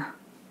water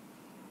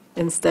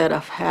instead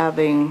of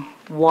having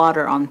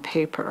water on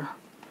paper,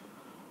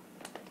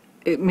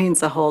 it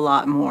means a whole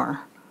lot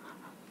more.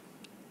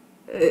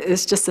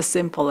 It's just as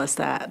simple as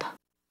that.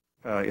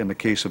 In the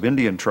case of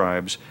Indian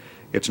tribes,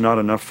 it's not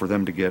enough for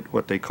them to get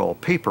what they call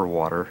paper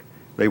water.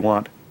 They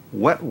want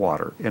wet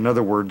water. In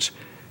other words,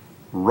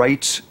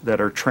 rights that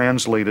are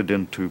translated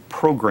into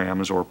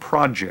programs or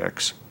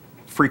projects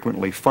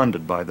frequently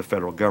funded by the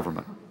federal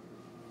government.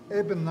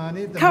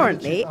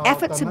 Currently,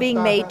 efforts are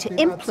being made to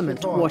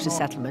implement water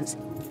settlements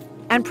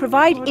and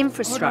provide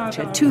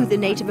infrastructure to the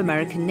Native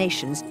American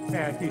nations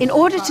in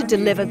order to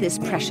deliver this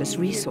precious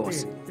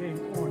resource.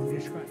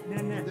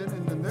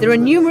 There are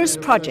numerous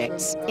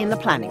projects in the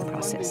planning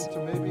process.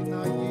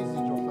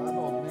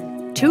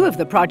 Two of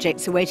the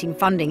projects awaiting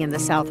funding in the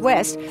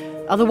Southwest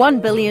are the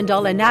 $1 billion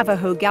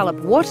Navajo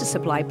Gallup water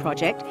supply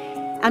project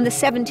and the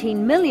 $17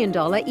 million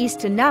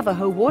Eastern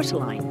Navajo water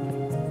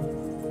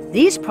line.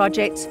 These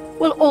projects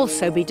will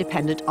also be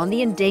dependent on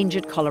the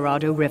endangered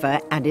Colorado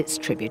River and its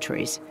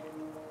tributaries.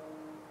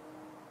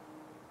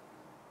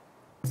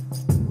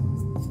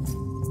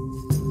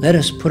 Let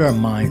us put our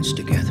minds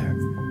together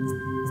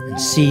and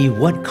see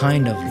what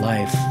kind of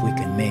life we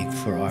can make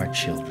for our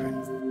children.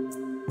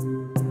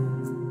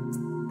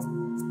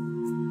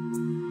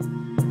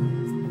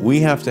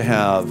 We have to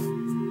have,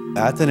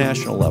 at the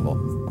national level,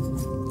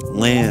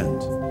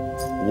 land,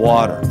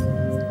 water,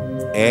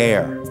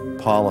 air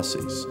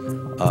policies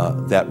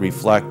that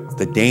reflect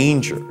the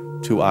danger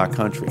to our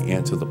country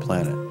and to the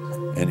planet.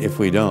 And if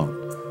we don't,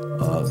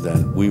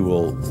 then we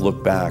will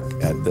look back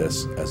at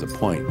this as a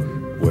point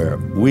where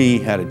we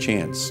had a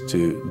chance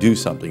to do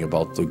something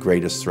about the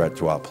greatest threat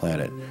to our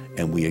planet,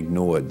 and we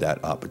ignored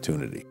that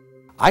opportunity.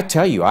 I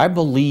tell you, I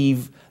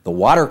believe the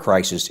water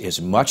crisis is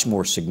much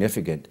more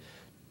significant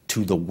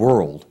to the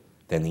world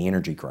than the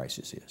energy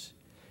crisis is.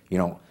 You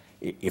know,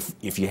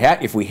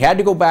 if we had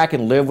to go back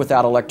and live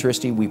without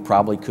electricity, we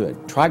probably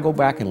could. Try go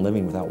back and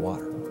living without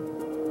water.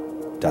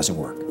 Doesn't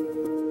work.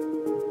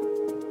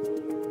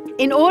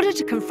 In order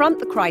to confront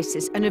the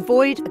crisis and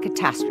avoid a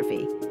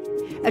catastrophe,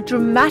 a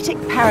dramatic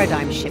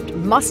paradigm shift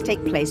must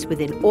take place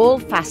within all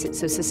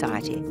facets of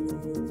society.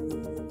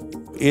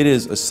 It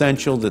is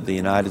essential that the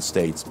United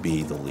States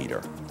be the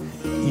leader.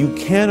 You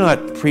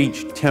cannot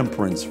preach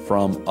temperance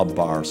from a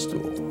bar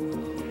stool.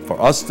 For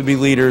us to be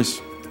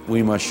leaders,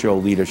 we must show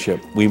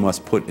leadership. We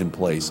must put in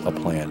place a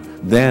plan.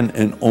 Then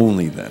and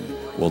only then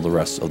will the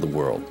rest of the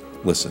world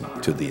listen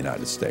to the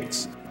United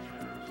States.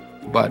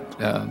 But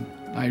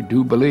I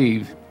do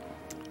believe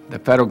the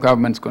federal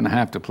government's going to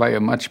have to play a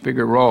much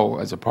bigger role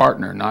as a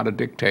partner, not a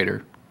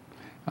dictator,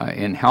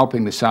 in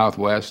helping the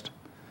Southwest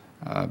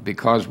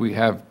because we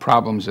have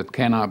problems that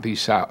cannot be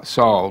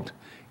solved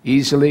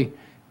easily.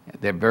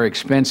 They're very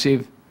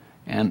expensive,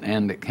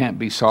 and it can't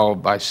be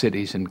solved by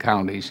cities and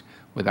counties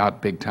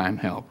without big-time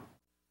help.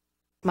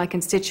 My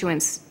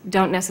constituents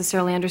don't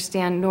necessarily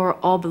understand nor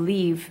all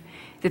believe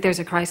that there's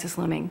a crisis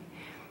looming.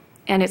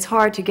 And it's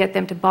hard to get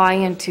them to buy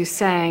into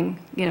saying,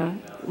 you know,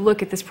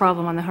 look at this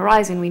problem on the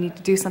horizon, we need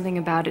to do something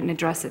about it and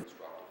address it.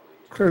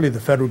 Clearly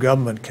the federal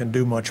government can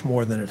do much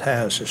more than it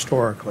has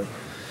historically.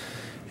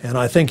 And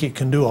I think it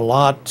can do a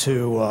lot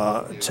to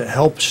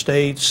help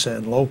states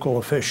and local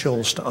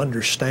officials to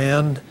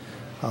understand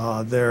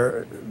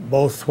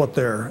both what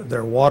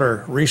their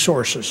water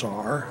resources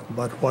are,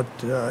 but what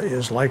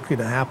is likely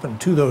to happen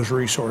to those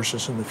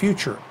resources in the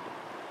future.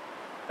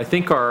 I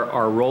think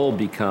our role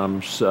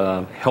becomes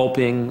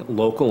helping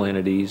local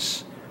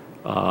entities,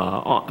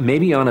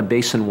 maybe on a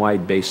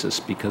basin-wide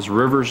basis, because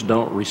rivers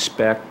don't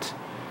respect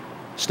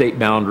state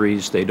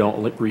boundaries, they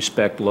don't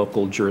respect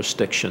local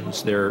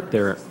jurisdictions.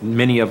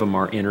 Many of them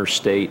are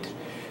interstate,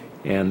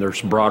 and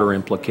there's broader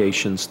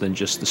implications than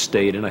just the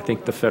state. And I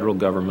think the federal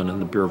government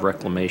and the Bureau of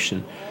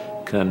Reclamation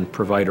can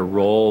provide a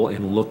role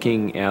in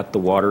looking at the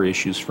water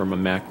issues from a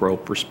macro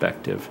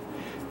perspective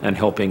and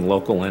helping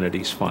local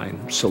entities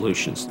find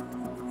solutions.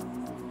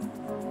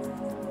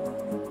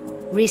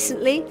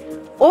 Recently,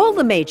 all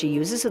the major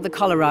users of the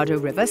Colorado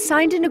River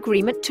signed an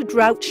agreement to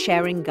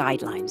drought-sharing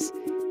guidelines.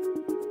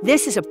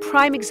 This is a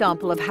prime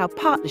example of how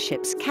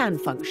partnerships can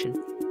function.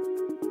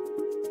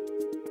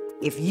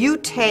 If you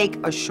take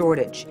a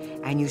shortage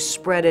and you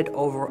spread it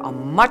over a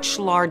much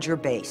larger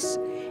base,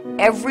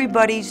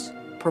 everybody's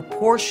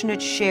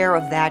proportionate share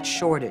of that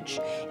shortage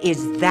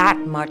is that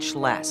much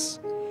less.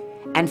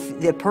 And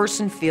the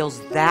person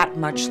feels that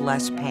much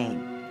less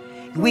pain.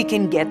 We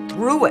can get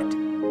through it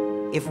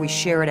if we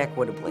share it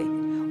equitably.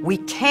 We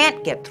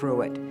can't get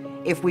through it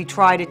if we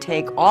try to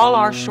take all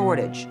our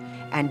shortage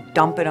and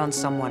dump it on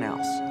someone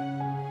else.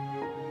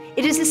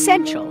 It is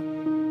essential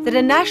that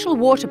a national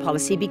water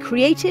policy be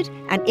created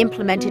and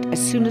implemented as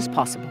soon as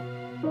possible.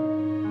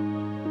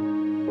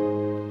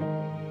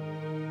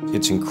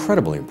 It's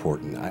incredibly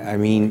important. I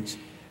mean,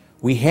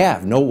 we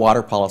have no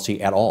water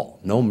policy at all,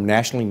 no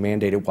nationally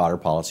mandated water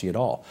policy at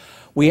all.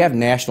 We have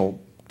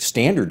national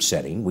standard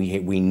setting.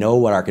 We know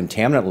what our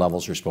contaminant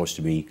levels are supposed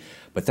to be,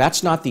 but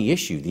that's not the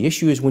issue. The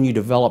issue is when you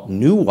develop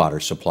new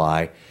water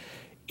supply,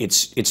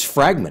 it's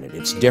fragmented.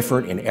 It's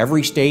different in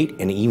every state,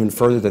 and even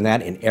further than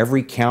that, in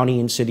every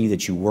county and city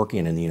that you work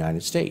in the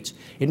United States.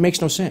 It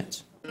makes no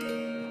sense.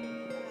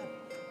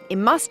 It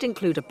must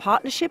include a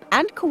partnership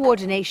and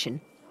coordination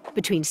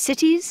between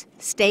cities,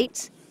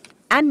 states,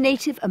 and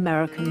Native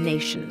American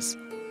nations.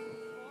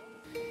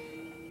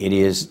 It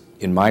is,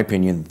 in my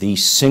opinion, the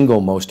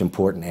single most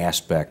important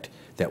aspect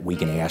that we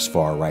can ask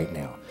for right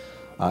now.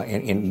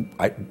 And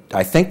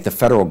I think the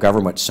federal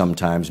government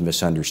sometimes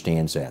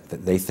misunderstands that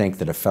they think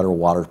that a federal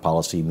water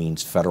policy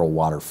means federal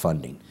water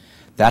funding.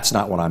 That's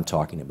not what I'm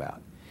talking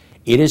about.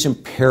 It is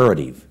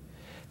imperative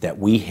that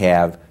we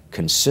have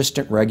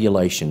consistent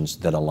regulations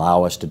that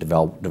allow us to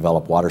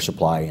develop water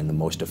supply in the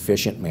most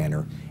efficient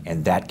manner,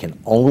 and that can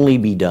only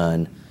be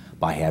done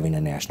by having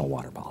a national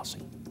water policy.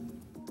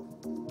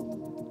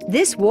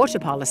 This water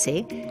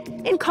policy,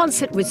 in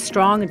concert with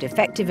strong and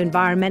effective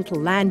environmental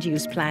land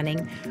use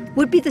planning,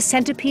 would be the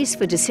centerpiece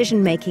for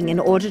decision-making in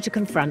order to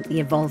confront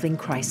the evolving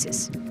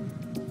crisis.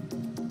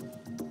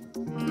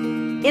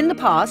 In the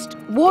past,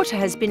 water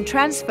has been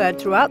transferred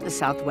throughout the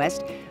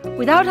Southwest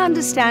without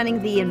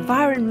understanding the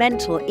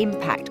environmental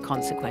impact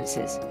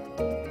consequences.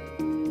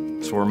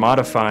 As So we're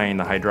modifying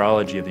the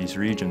hydrology of these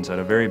regions at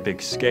a very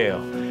big scale.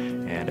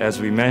 And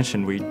as we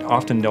mentioned, we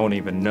often don't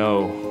even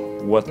know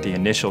what the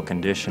initial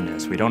condition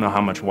is. We don't know how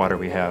much water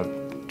we have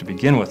to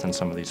begin with in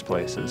some of these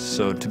places.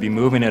 So to be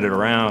moving it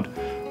around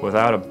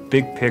without a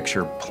big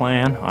picture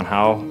plan on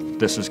how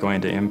this is going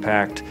to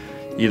impact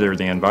either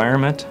the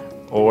environment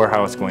or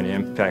how it's going to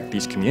impact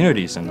these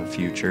communities in the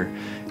future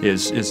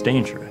is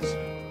dangerous.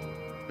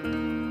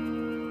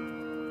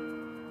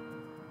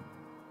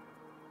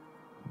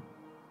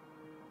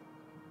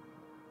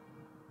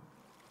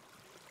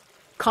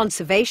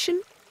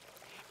 Conservation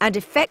and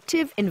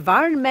effective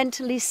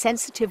environmentally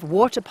sensitive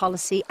water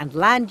policy and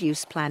land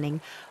use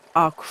planning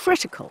are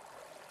critical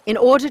in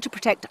order to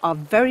protect our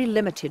very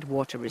limited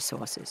water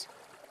resources.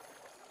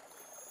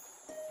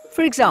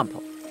 For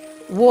example,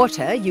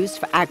 water used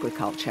for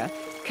agriculture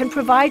can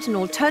provide an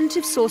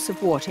alternative source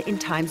of water in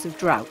times of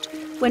drought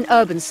when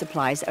urban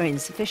supplies are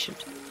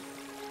insufficient.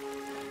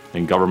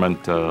 And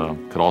government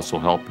could also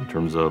help in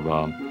terms of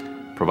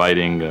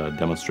providing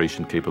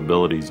demonstration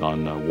capabilities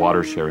on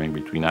water sharing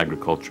between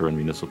agriculture and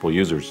municipal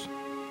users.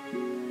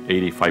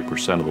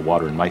 85% of the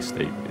water in my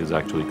state is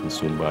actually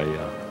consumed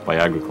by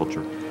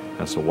agriculture.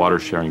 And so water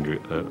sharing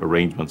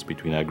arrangements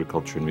between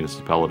agriculture and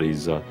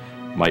municipalities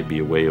might be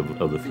a way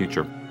of the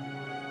future.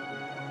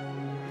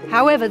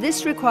 However,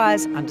 this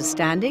requires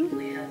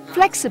understanding,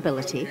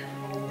 flexibility,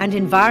 and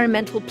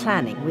environmental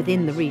planning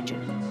within the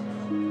region.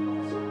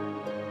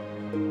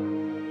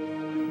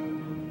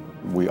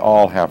 We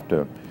all have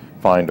to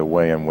find a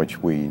way in which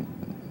we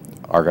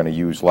are going to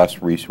use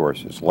less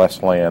resources,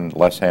 less land,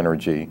 less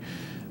energy,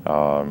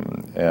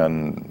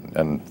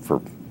 and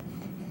for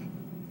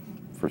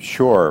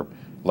sure,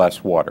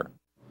 less water.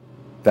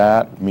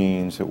 That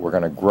means that we're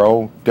going to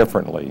grow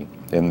differently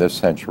in this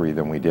century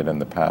than we did in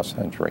the past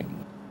century.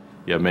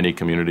 You have many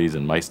communities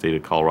in my state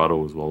of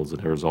Colorado as well as in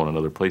Arizona and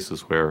other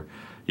places where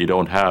you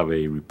don't have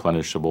a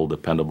replenishable,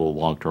 dependable,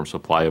 long-term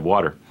supply of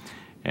water.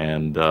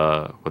 And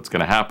what's going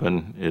to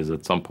happen is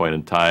at some point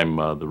in time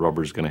the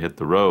rubber's going to hit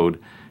the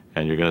road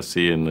and you're going to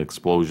see an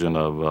explosion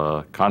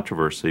of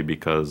controversy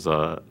because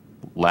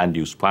land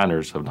use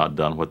planners have not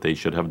done what they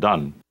should have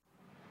done.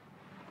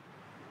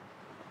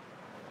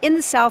 In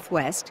the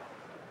Southwest,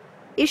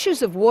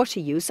 issues of water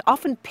use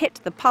often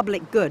pit the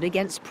public good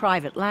against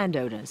private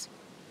landowners.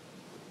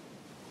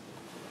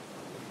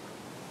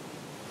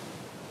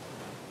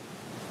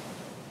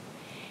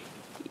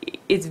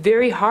 It's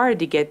very hard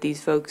to get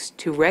these folks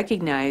to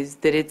recognize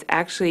that it's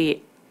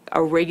actually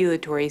a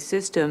regulatory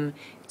system.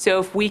 So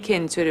if we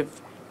can sort of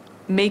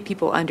make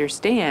people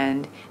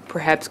understand,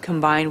 perhaps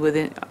combined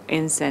with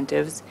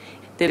incentives,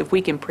 that if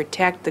we can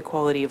protect the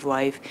quality of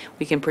life,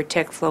 we can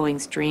protect flowing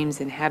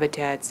streams and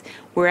habitats,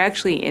 we're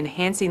actually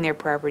enhancing their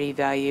property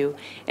value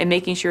and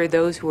making sure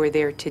those who are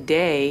there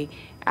today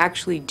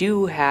actually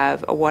do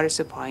have a water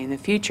supply in the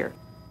future.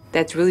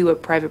 That's really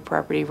what private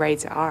property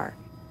rights are.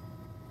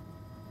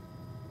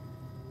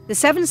 The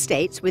 7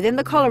 states within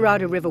the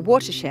Colorado River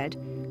watershed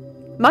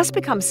must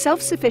become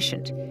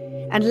self-sufficient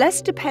and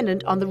less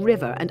dependent on the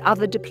river and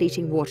other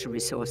depleting water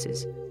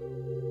resources.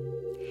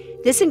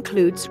 This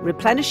includes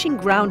replenishing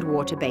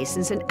groundwater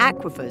basins and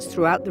aquifers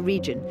throughout the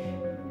region,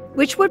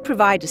 which would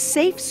provide a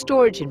safe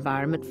storage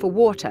environment for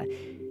water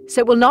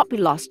so it will not be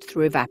lost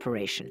through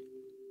evaporation.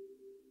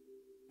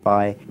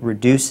 By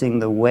reducing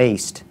the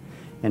waste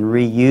and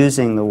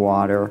reusing the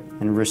water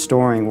and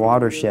restoring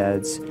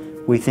watersheds,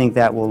 we think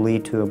that will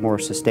lead to a more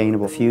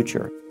sustainable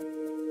future.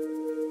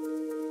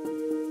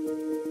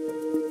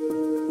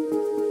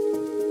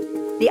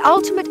 The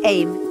ultimate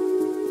aim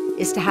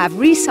is to have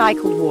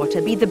recycled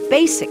water be the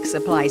basic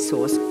supply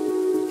source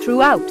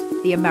throughout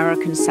the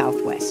American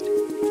Southwest.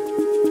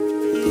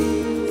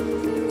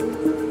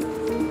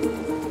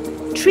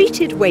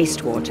 Treated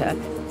wastewater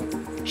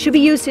should be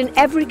used in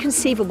every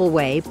conceivable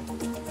way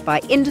by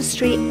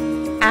industry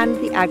and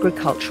the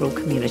agricultural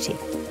community.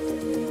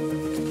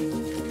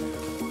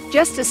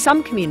 Just as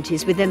some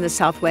communities within the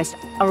Southwest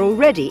are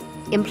already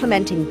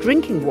implementing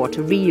drinking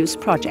water reuse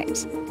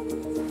projects,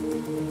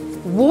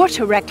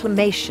 water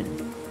reclamation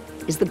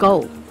is the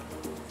goal.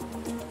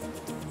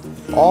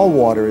 All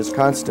water is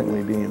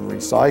constantly being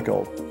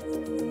recycled.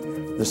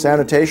 The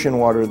sanitation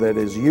water that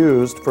is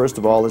used, first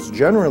of all, is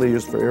generally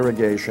used for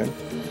irrigation,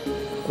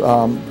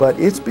 but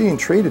it's being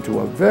treated to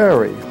a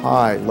very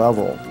high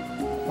level,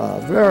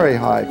 very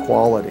high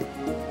quality.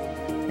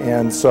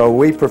 And so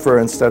we prefer,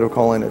 instead of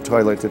calling it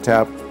toilet to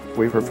tap,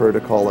 we prefer to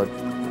call it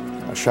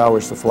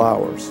showers to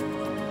flowers.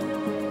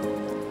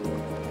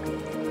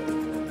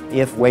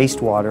 If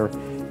wastewater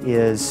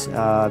is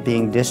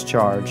being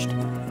discharged,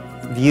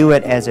 view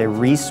it as a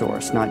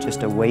resource, not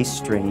just a waste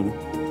stream,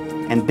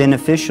 and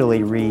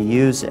beneficially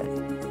reuse it.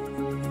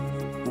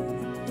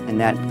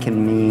 And that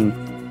can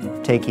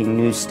mean taking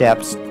new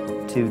steps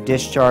to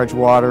discharge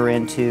water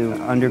into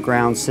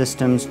underground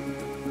systems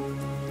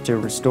to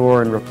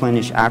restore and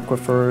replenish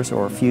aquifers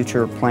or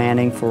future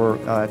planning for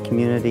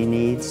community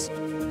needs.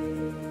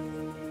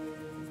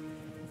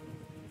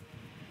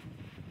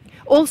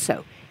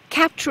 Also,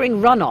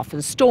 capturing runoff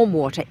and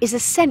stormwater is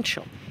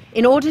essential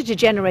in order to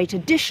generate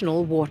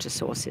additional water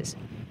sources.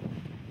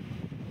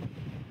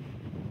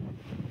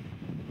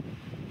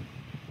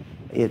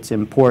 It's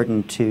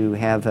important to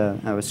have a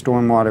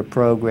stormwater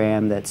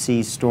program that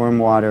sees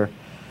stormwater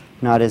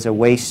not as a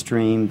waste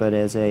stream but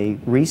as a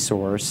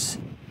resource,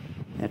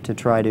 to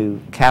try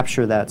to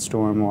capture that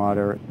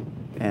stormwater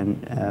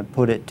and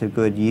put it to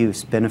good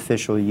use,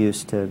 beneficial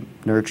use, to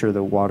nurture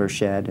the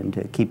watershed and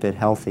to keep it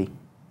healthy.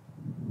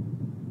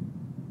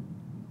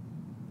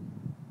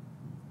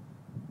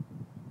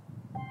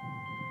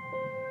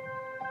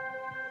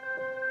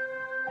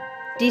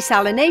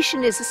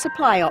 Desalination is a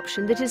supply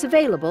option that is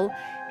available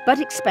but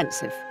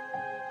expensive.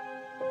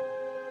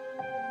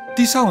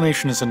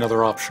 Desalination is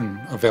another option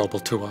available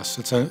to us.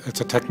 It's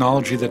a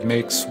technology that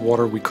makes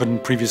water we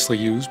couldn't previously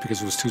use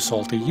because it was too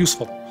salty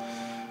useful.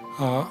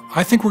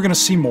 I think we're going to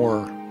see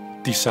more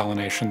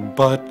desalination,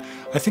 but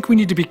I think we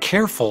need to be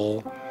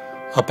careful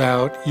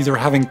about either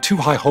having too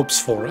high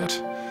hopes for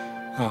it.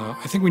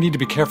 I think we need to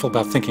be careful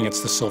about thinking it's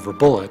the silver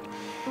bullet,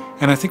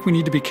 and I think we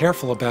need to be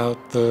careful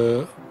about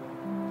the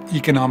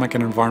economic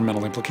and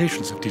environmental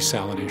implications of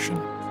desalination.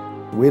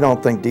 We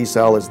don't think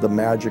desal is the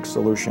magic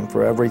solution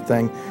for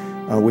everything.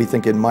 We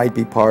think it might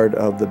be part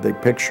of the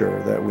big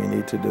picture that we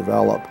need to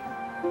develop.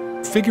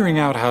 Figuring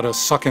out how to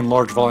suck in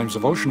large volumes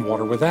of ocean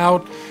water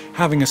without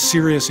having a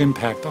serious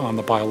impact on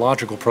the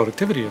biological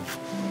productivity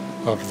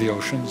of the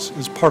oceans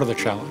is part of the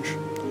challenge.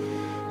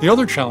 The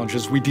other challenge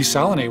is we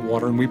desalinate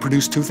water and we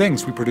produce two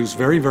things. We produce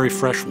very, very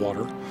fresh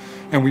water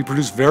and we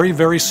produce very,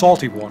 very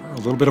salty water, a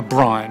little bit of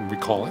brine, we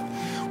call it.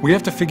 We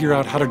have to figure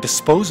out how to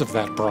dispose of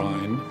that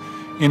brine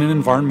in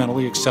an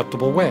environmentally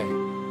acceptable way.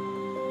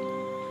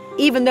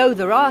 Even though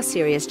there are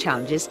serious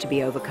challenges to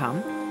be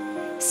overcome,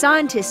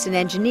 scientists and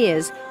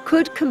engineers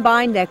could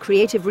combine their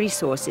creative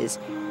resources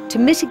to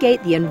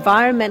mitigate the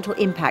environmental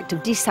impact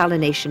of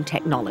desalination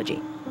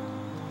technology.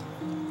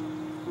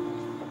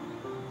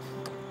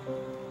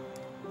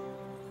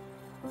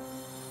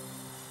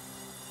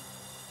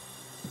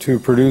 To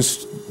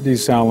produce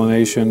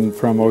desalination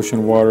from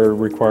ocean water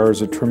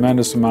requires a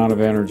tremendous amount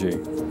of energy.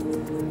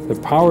 The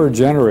power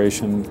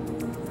generation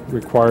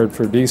required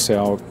for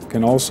desal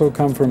can also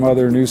come from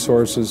other new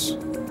sources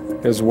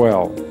as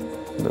well,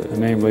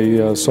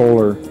 namely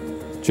solar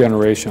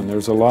generation.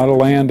 There's a lot of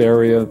land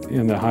area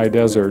in the high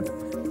desert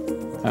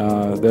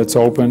that's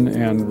open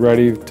and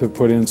ready to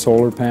put in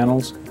solar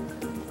panels.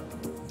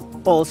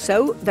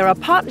 Also, there are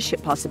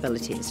partnership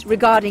possibilities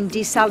regarding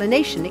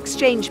desalination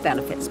exchange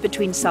benefits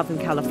between Southern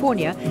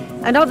California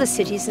and other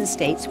cities and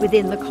states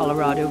within the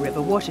Colorado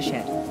River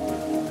watershed.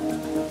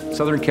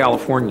 Southern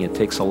California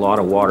takes a lot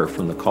of water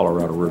from the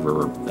Colorado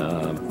River,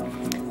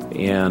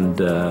 and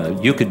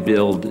you could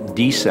build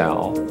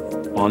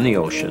desal on the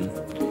ocean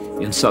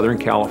in Southern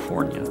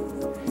California,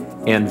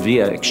 and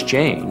via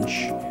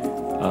exchange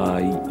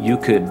you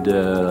could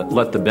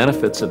let the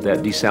benefits of that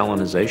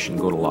desalinization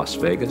go to Las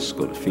Vegas,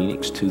 go to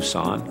Phoenix,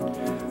 Tucson.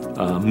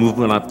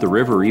 Movement up the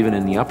river, even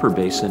in the upper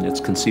basin, it's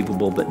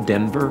conceivable that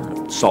Denver,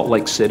 Salt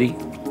Lake City,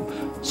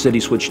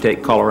 cities which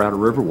take Colorado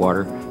River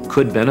water,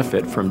 could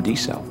benefit from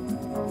desal.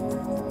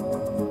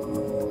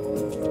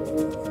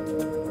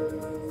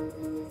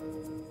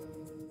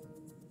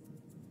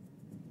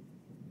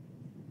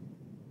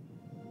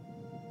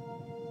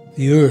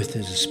 The earth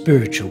is a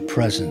spiritual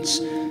presence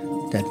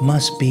that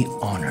must be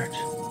honored,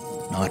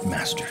 not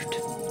mastered.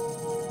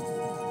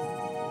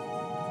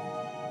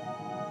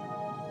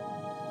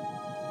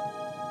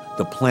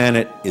 The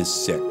planet is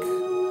sick.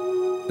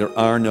 There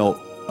are no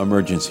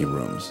emergency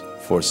rooms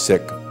for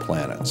sick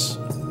planets.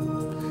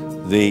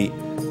 The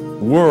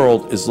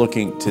world is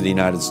looking to the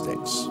United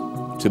States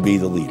to be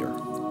the leader,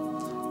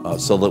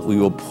 so that we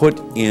will put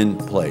in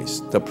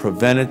place the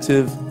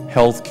preventative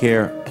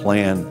healthcare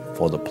plan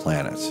for the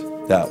planet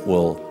that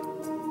will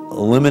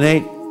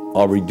eliminate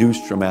or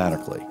reduce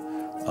dramatically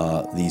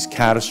these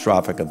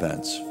catastrophic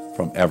events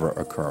from ever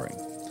occurring.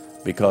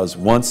 Because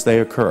once they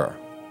occur,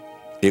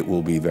 it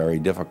will be very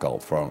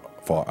difficult for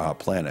our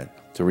planet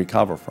to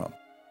recover from.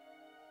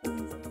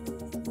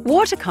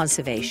 Water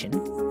conservation,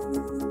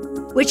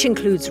 which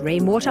includes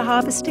rainwater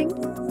harvesting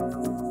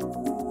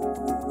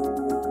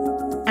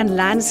and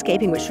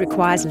landscaping which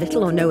requires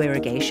little or no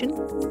irrigation,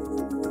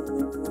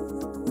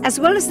 as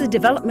well as the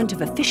development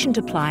of efficient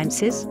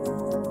appliances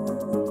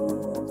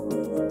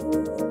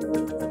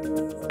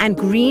and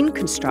green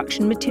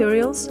construction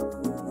materials,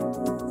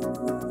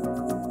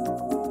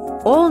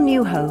 all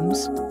new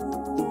homes,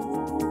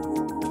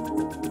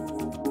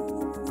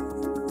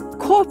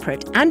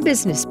 corporate and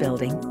business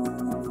building,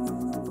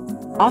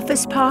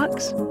 office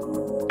parks,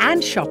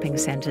 and shopping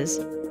centers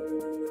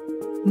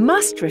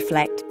must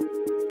reflect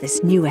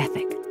this new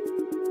ethic.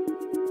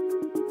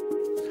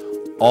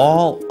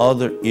 All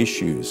other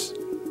issues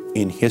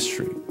in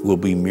history will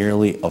be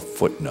merely a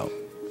footnote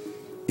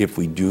if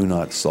we do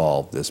not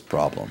solve this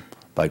problem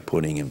by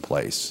putting in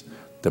place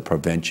the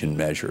prevention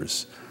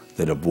measures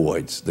that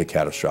avoids the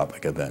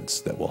catastrophic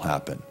events that will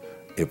happen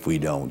if we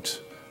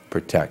don't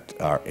protect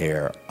our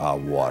air, our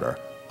water,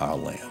 our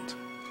land.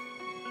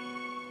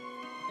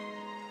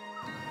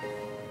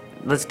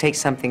 Let's take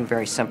something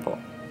very simple.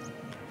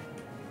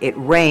 It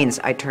rains,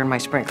 I turn my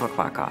sprinkler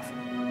clock off.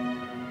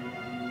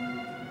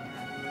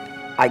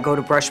 I go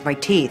to brush my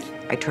teeth,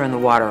 I turn the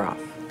water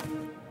off.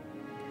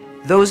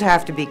 Those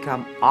have to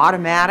become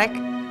automatic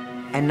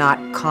and not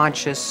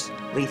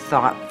consciously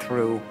thought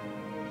through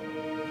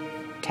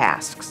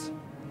tasks.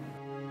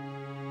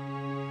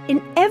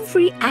 In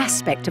every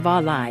aspect of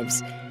our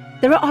lives,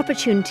 there are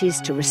opportunities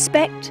to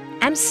respect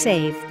and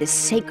save this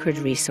sacred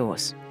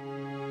resource.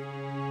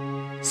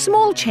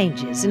 Small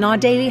changes in our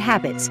daily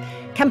habits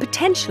can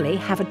potentially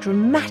have a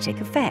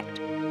dramatic effect.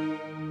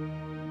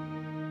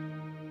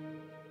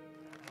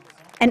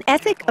 An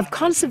ethic of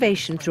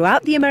conservation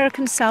throughout the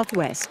American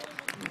Southwest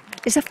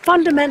is a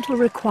fundamental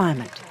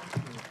requirement,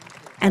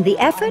 and the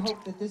effort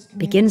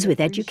begins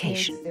with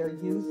education.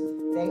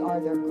 They are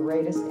their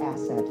greatest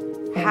asset.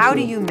 How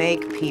do you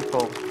make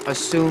people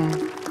assume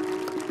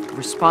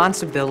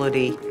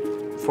responsibility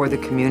for the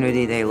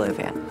community they live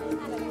in?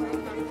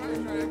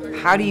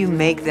 How do you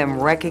make them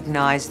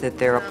recognize that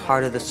they're a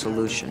part of the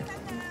solution?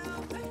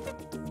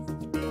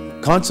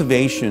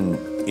 Conservation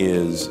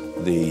is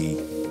the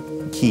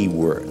key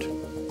word.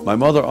 My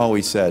mother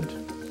always said,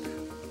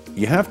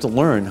 you have to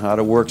learn how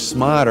to work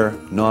smarter,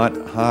 not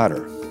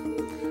harder.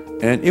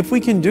 And if we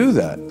can do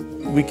that,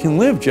 we can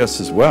live just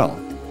as well.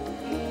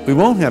 We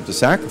won't have to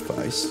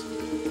sacrifice,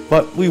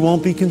 but we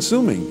won't be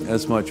consuming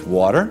as much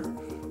water,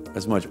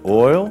 as much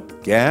oil,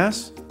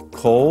 gas,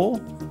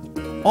 coal,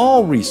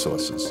 all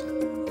resources.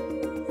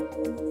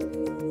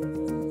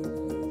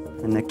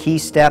 And the key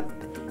step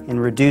in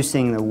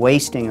reducing the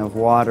wasting of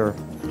water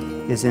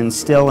is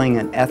instilling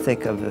an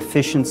ethic of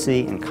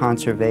efficiency and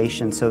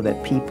conservation so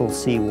that people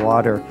see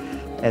water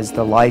as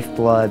the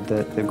lifeblood,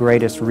 the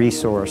greatest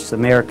resource,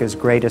 America's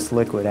greatest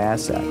liquid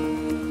asset.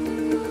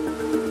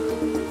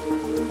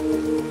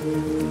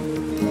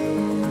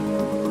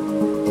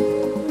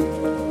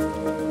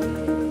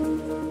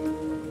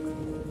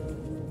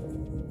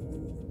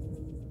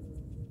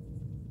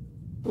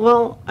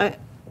 Well,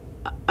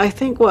 I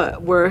think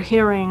what we're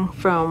hearing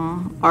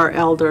from our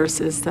elders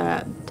is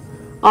that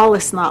all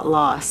is not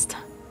lost,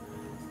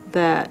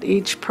 that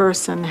each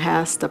person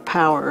has the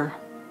power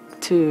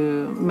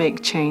to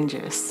make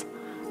changes,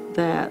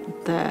 that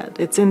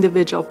it's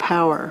individual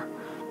power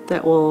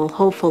that will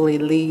hopefully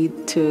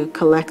lead to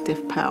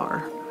collective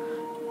power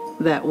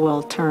that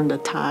will turn the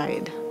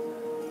tide.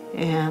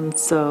 And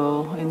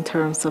so in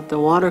terms of the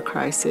water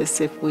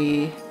crisis, if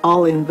we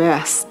all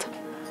invest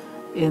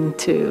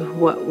into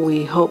what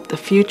we hope the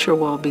future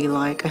will be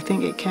like, I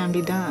think it can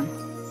be done.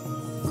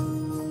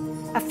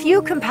 A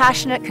few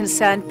compassionate,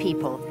 concerned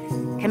people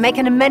can make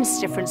an immense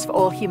difference for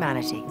all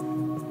humanity.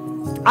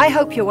 I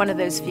hope you're one of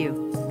those few.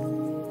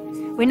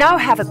 We now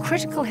have a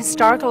critical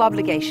historical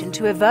obligation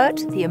to avert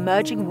the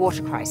emerging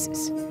water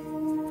crisis.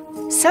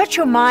 Search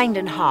your mind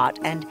and heart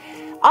and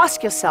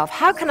ask yourself,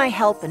 how can I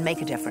help and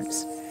make a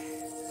difference?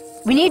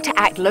 We need to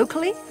act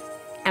locally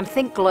and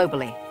think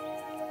globally.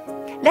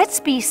 Let's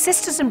be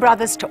sisters and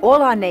brothers to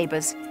all our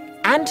neighbors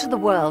and to the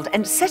world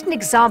and set an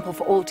example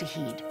for all to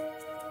heed.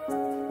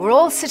 We're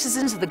all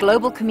citizens of the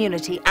global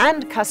community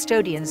and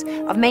custodians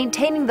of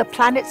maintaining the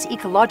planet's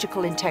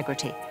ecological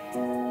integrity.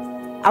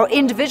 Our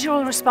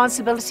individual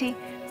responsibility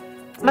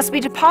must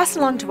be to pass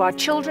along to our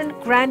children,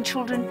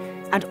 grandchildren,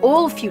 and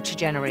all future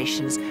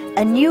generations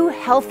a new,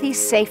 healthy,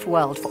 safe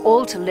world for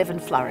all to live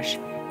and flourish.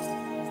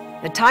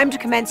 The time to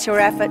commence your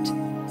effort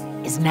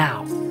is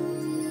now.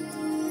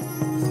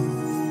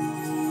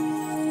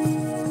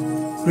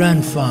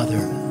 Grandfather,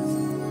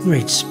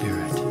 Great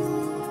Spirit,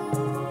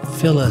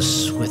 fill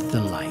us with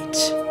the light.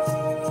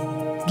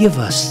 Give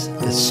us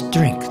the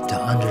strength to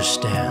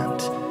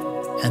understand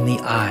and the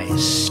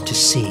eyes to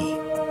see.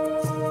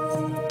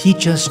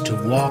 Teach us to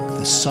walk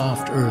the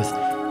soft earth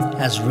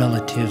as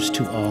relatives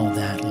to all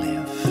that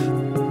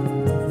live.